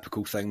the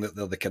typical thing that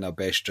they're the kind of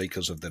best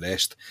strikers of the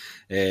rest.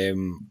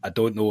 I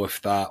don't know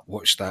if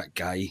what's that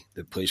guy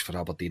that plays for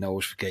Aberdeen? I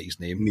always forget his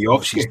name.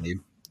 What's his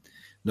name?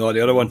 No,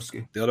 the other one.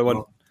 The other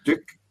one.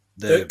 Duke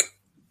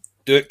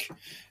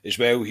as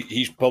well.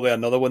 He's probably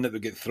another one that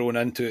would get thrown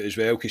into it as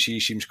well, because he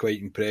seems quite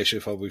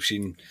impressive.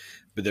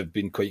 But they've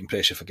been quite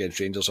impressive against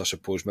Rangers, I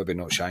suppose. Maybe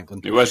not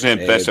Shankland. He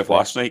wasn't impressive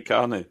last night,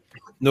 Carney.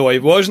 No, he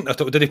wasn't.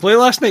 Did he play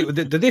last night?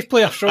 Did they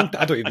play a front?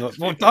 I don't even know.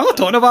 I'm not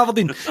talking about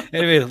Aberdeen.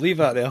 Anyway, leave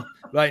that there.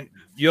 Right,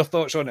 your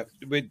thoughts on it?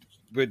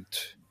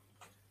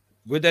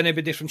 Would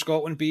anybody from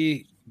Scotland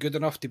be good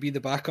enough to be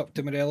the backup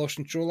to Morelos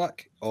and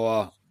Cholak,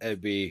 or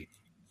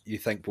you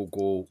think we'll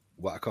go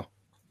Whittaker?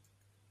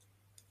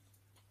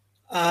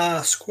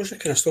 Scotia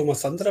kind of stole my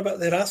thunder a bit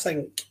there. I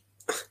think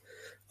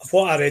of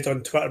what I read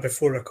on Twitter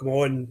before I come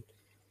on,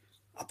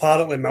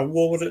 apparently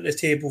Millwall were at the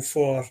table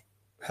for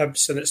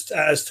Hibs, and it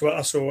is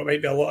Twitter, so it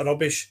might be a lot of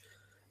rubbish.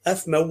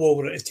 If Millwall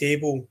were at the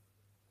table,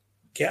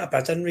 get a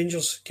bid in,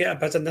 Rangers. Get a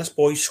bid in. This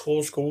boy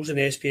scores goals in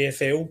the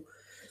SPFL.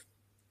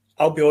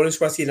 I'll be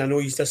honest with you, and I know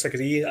you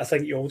disagree. I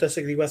think you all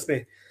disagree with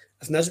me.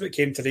 If Nisbet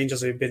came to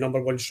Rangers, he would be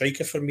number one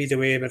striker for me the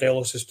way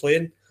Morelos is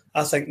playing.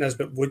 I think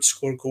Nisbet would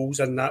score goals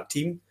in that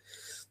team.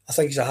 I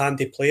think he's a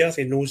handy player.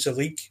 He knows the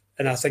league,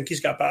 and I think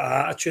he's got a bit of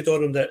attitude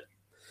on him that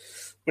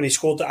when he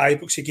scored at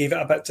Ibrox, he gave it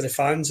a bit to the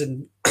fans,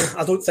 and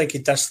I don't think he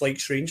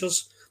dislikes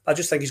Rangers. I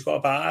just think he's got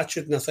a bit of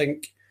attitude, and I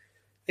think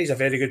he's a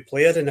very good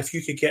player, and if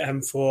you could get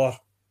him for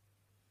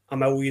 £1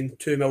 million,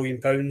 £2 million,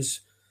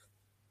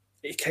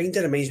 it kind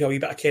of reminds me a wee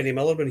bit of Kenny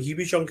Miller when he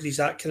was younger. He's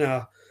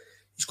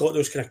got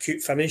those kind of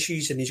cute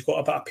finishes, and he's got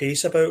a bit of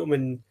pace about him,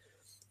 and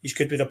he's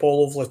good with the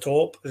ball over the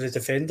top of the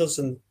defenders,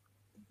 and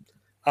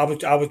I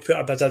would put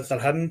a bid in for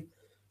him.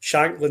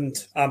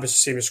 Shankland, I was the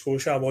same as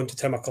Scotia. I wanted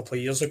him a couple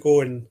of years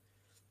ago, and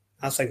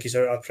I think he's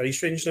out of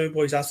price range now,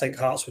 boys. I think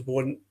Hearts would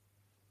want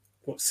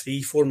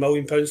 £3-4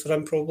 million for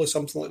him, probably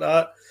something like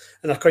that,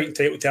 and they're quite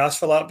entitled to ask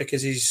for that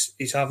because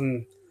he's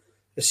having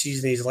the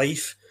season of his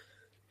life.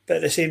 But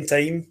at the same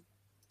time,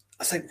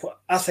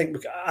 I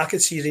think I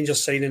could see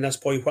Rangers signing this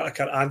boy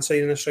Whittaker and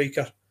signing a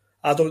striker.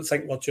 I don't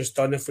think we're just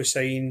done if we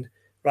sign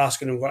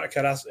Raskin and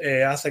Whittaker.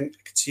 I think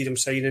I could see them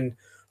signing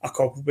a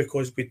couple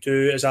because we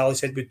do, as Ali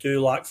said, we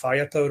do lack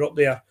firepower up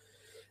there.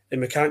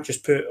 And we can't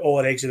just put all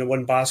our eggs in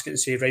one basket and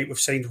say, right, we've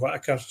signed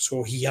Whittaker,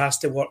 so he has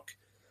to work.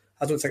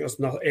 I don't think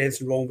there's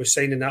anything wrong with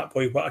signing that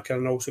boy Whittaker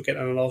and also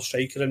getting another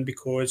striker in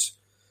because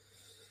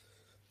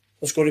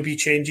there's going to be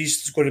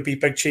changes. There's going to be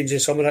big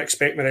changes. Someone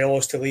expect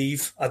Morelos to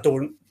leave. I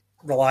don't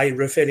rely on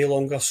Roof any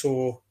longer,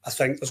 so I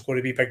think there's going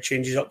to be big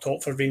changes up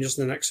top for Rangers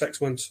in the next 6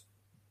 months.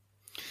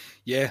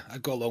 Yeah, I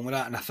go along with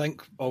that, and I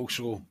think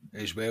also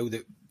as well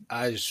that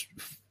as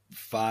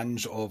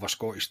fans of a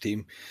Scottish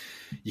team,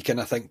 you kind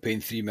of think paying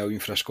 $3 million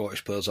for a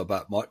Scottish player is a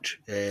bit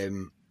much.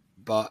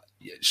 But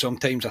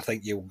sometimes I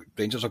think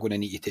Rangers are going to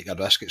need to take a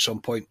risk at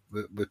some point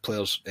with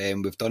players.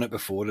 We've done it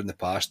before in the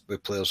past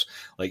with players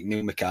like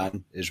Neil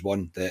McCann is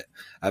one that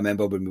I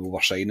remember when we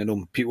were signing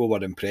him, people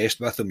were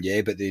impressed with him,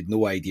 but they had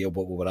no idea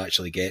what we were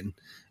actually getting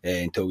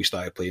until we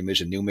started playing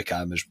with. And Neil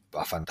McCann was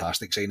a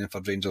fantastic signing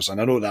for Rangers.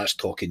 And I know that's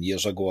talking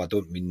years ago. I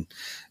don't mean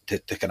to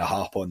kind of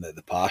harp on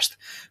the past,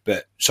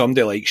 but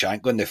somebody like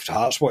Shankland, if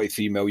Hearts wanted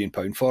 £3 million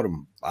for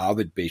him, I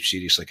would be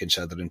seriously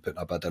considering putting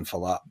a bid in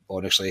for that,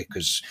 honestly,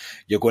 because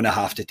you're going to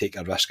have to take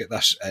a risk at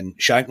this. And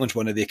Shankland's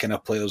one of the kind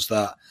of players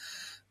that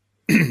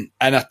in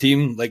a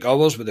team like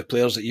ours, with the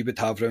players that he would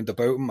have round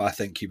about him, I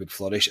think he would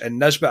flourish. And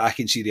Nisbet, I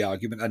can see the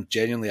argument, and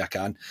genuinely I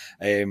can.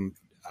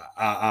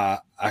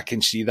 I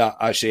can see that.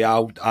 Actually,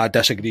 I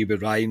disagree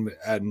with Ryan,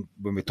 and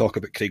when we talk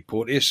about Craig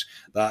Porteous,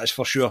 that is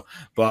for sure.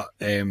 But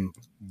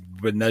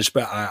with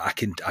Nisbet, I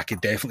can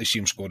definitely see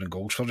him scoring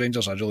goals for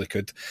Rangers. I really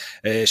could.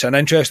 It's an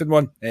interesting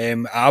one.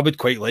 I would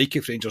quite like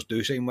if Rangers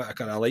do sign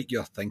Whittaker. I like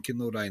your thinking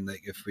though, Ryan.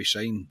 Like if we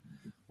sign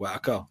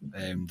Whittaker,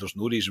 there's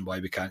no reason why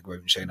we can't go out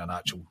and sign an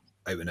actual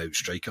out-and-out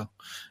striker.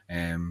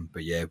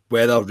 But yeah,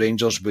 whether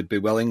Rangers would be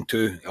willing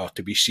to, or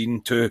to be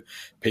seen to,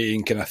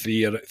 paying kind of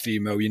 $3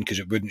 million, because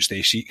it wouldn't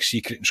stay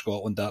secret in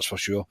Scotland, that's for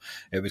sure.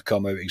 It would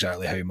come out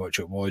exactly how much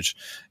it was.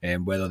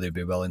 Whether they'd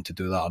be willing to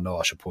do that or not,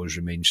 I suppose,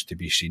 remains to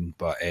be seen.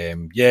 But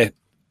yeah,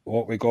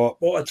 what we got?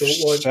 What I don't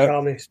want,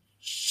 Carney.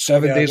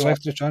 7 days left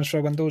of the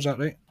transfer window, is that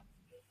right?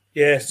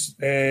 Yes,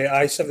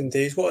 7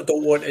 days. What I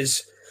don't want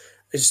is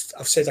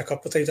I've said a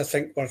couple of times, I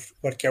think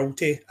we're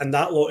guilty, and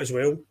that lot as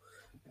well,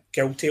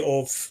 guilty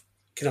of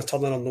kind of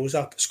turning our nose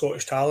up at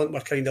Scottish talent.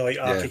 We're kind of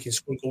like, he can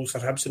score goals for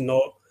Hibs and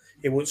not,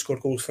 he won't score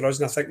goals for us,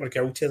 and I think we're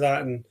guilty of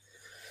that, and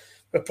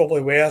we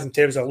probably were in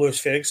terms of Lewis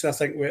Ferguson. I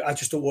think I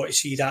just don't want to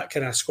see that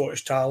kind of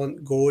Scottish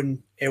talent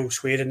going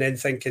elsewhere and then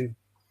thinking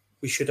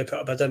we should have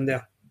put a bid in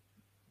there.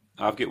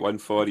 I've got one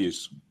for you,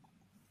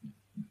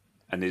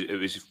 and it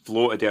was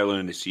floated earlier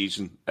in the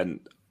season, and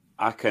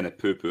I kind of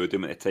poo-pooed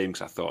him at the time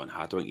because I thought,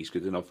 I don't think he's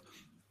good enough.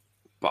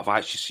 But I've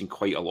actually seen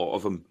quite a lot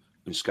of him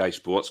on Sky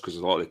Sports because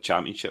a lot of the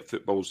Championship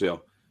football's there.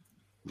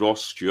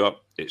 Ross Stewart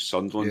at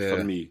Sunderland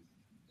for me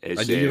is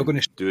I knew you were going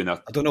to doing a.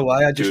 I don't know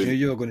why, I just knew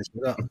you were going to say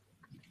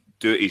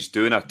that. He's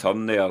doing a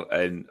turn there,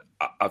 and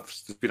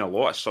there's been a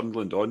lot of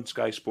Sunderland on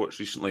Sky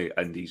Sports recently,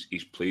 and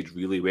he's played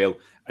really well,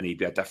 and he'd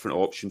be a different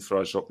option for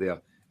us up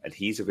there. And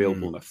he's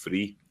available on a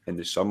free in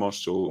the summer,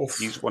 so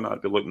he's one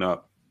I'd be looking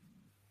at.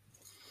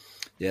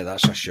 Yeah,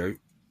 that's a shout.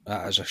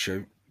 That is a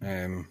shout.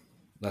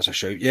 That's a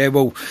shout. Yeah,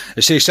 well, I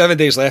say 7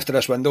 days left of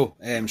this window,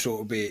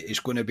 so it's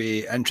going to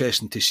be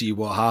interesting to see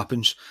what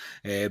happens.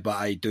 But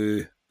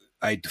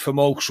I from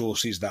all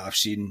sources that I've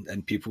seen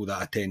and people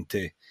that I tend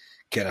to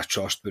kind of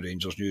trust with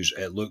Rangers news,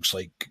 it looks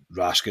like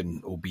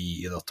Raskin will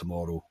be either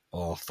tomorrow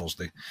or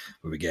Thursday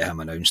when we get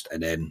him announced,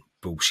 and then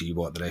we'll see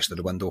what the rest of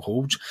the window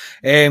holds.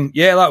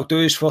 Yeah, that'll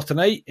do us for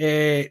tonight.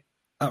 That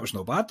was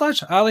not bad,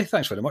 lads. Ali,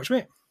 thanks very much,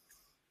 mate.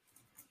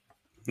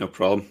 No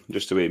problem.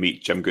 Just a way to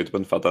meet Jim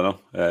Goodwin for dinner.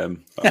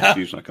 That's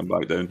usually I come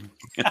back down.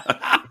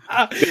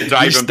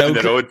 Drive him down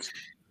the road.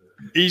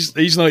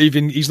 He's not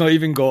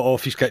even got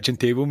off his kitchen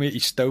table, mate.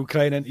 He's still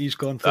crying into his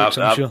cornflakes,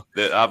 I'm sure.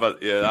 The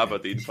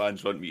Aberdeen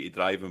fans want me to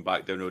drive him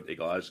back down the road to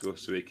Glasgow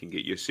so he can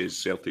get used to his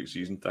Celtic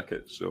season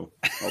ticket. So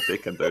I'll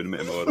take him down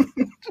tomorrow.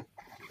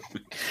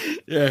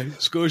 Yeah,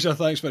 Scotia,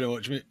 thanks very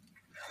much, mate.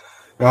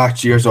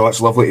 Cheers.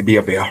 It's lovely to be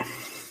a bear.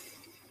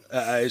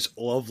 It is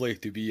lovely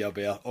to be a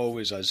bear,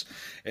 always is.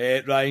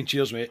 Ryan,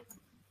 cheers, mate.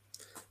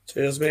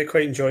 Cheers, mate.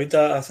 Quite enjoyed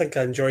that. I think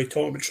I enjoy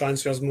talking about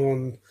transfers more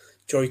and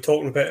enjoy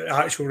talking about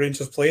actual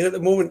Rangers playing at the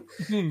moment.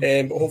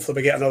 But hopefully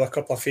we get another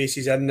couple of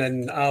faces in.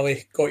 And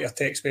Ali, got your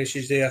text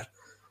message there.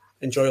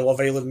 Enjoy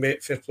Love Island,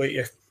 mate. Fair play to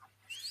you.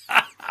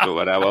 Don't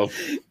worry, I will.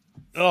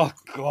 Oh,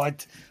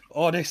 God.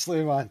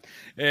 Honestly, man.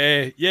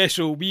 Yeah,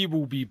 so we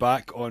will be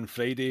back on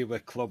Friday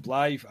with Club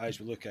Live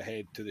as we look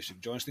ahead to the St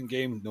Johnstone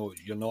game. No,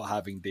 you're not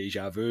having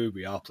deja vu.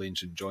 We are playing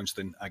St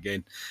Johnstone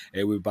again.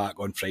 We'll be back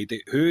on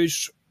Friday.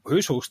 Who's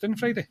hosting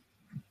Friday?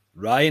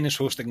 Ryan is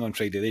hosting on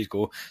Friday. There you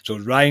go. So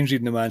Ryan's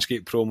reading the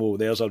Manscaped promo.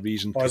 There's a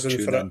reason to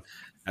tune in.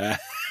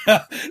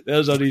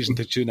 There's a reason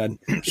to tune in.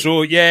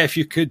 So, yeah, if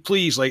you could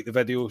please like the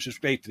video,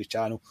 subscribe to the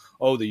channel,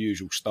 all the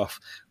usual stuff.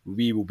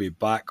 We will be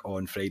back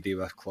on Friday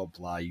with Club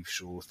Live.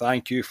 So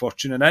thank you for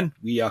tuning in.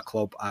 We are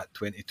Club at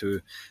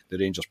 22, the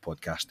Rangers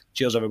podcast.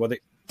 Cheers, everybody.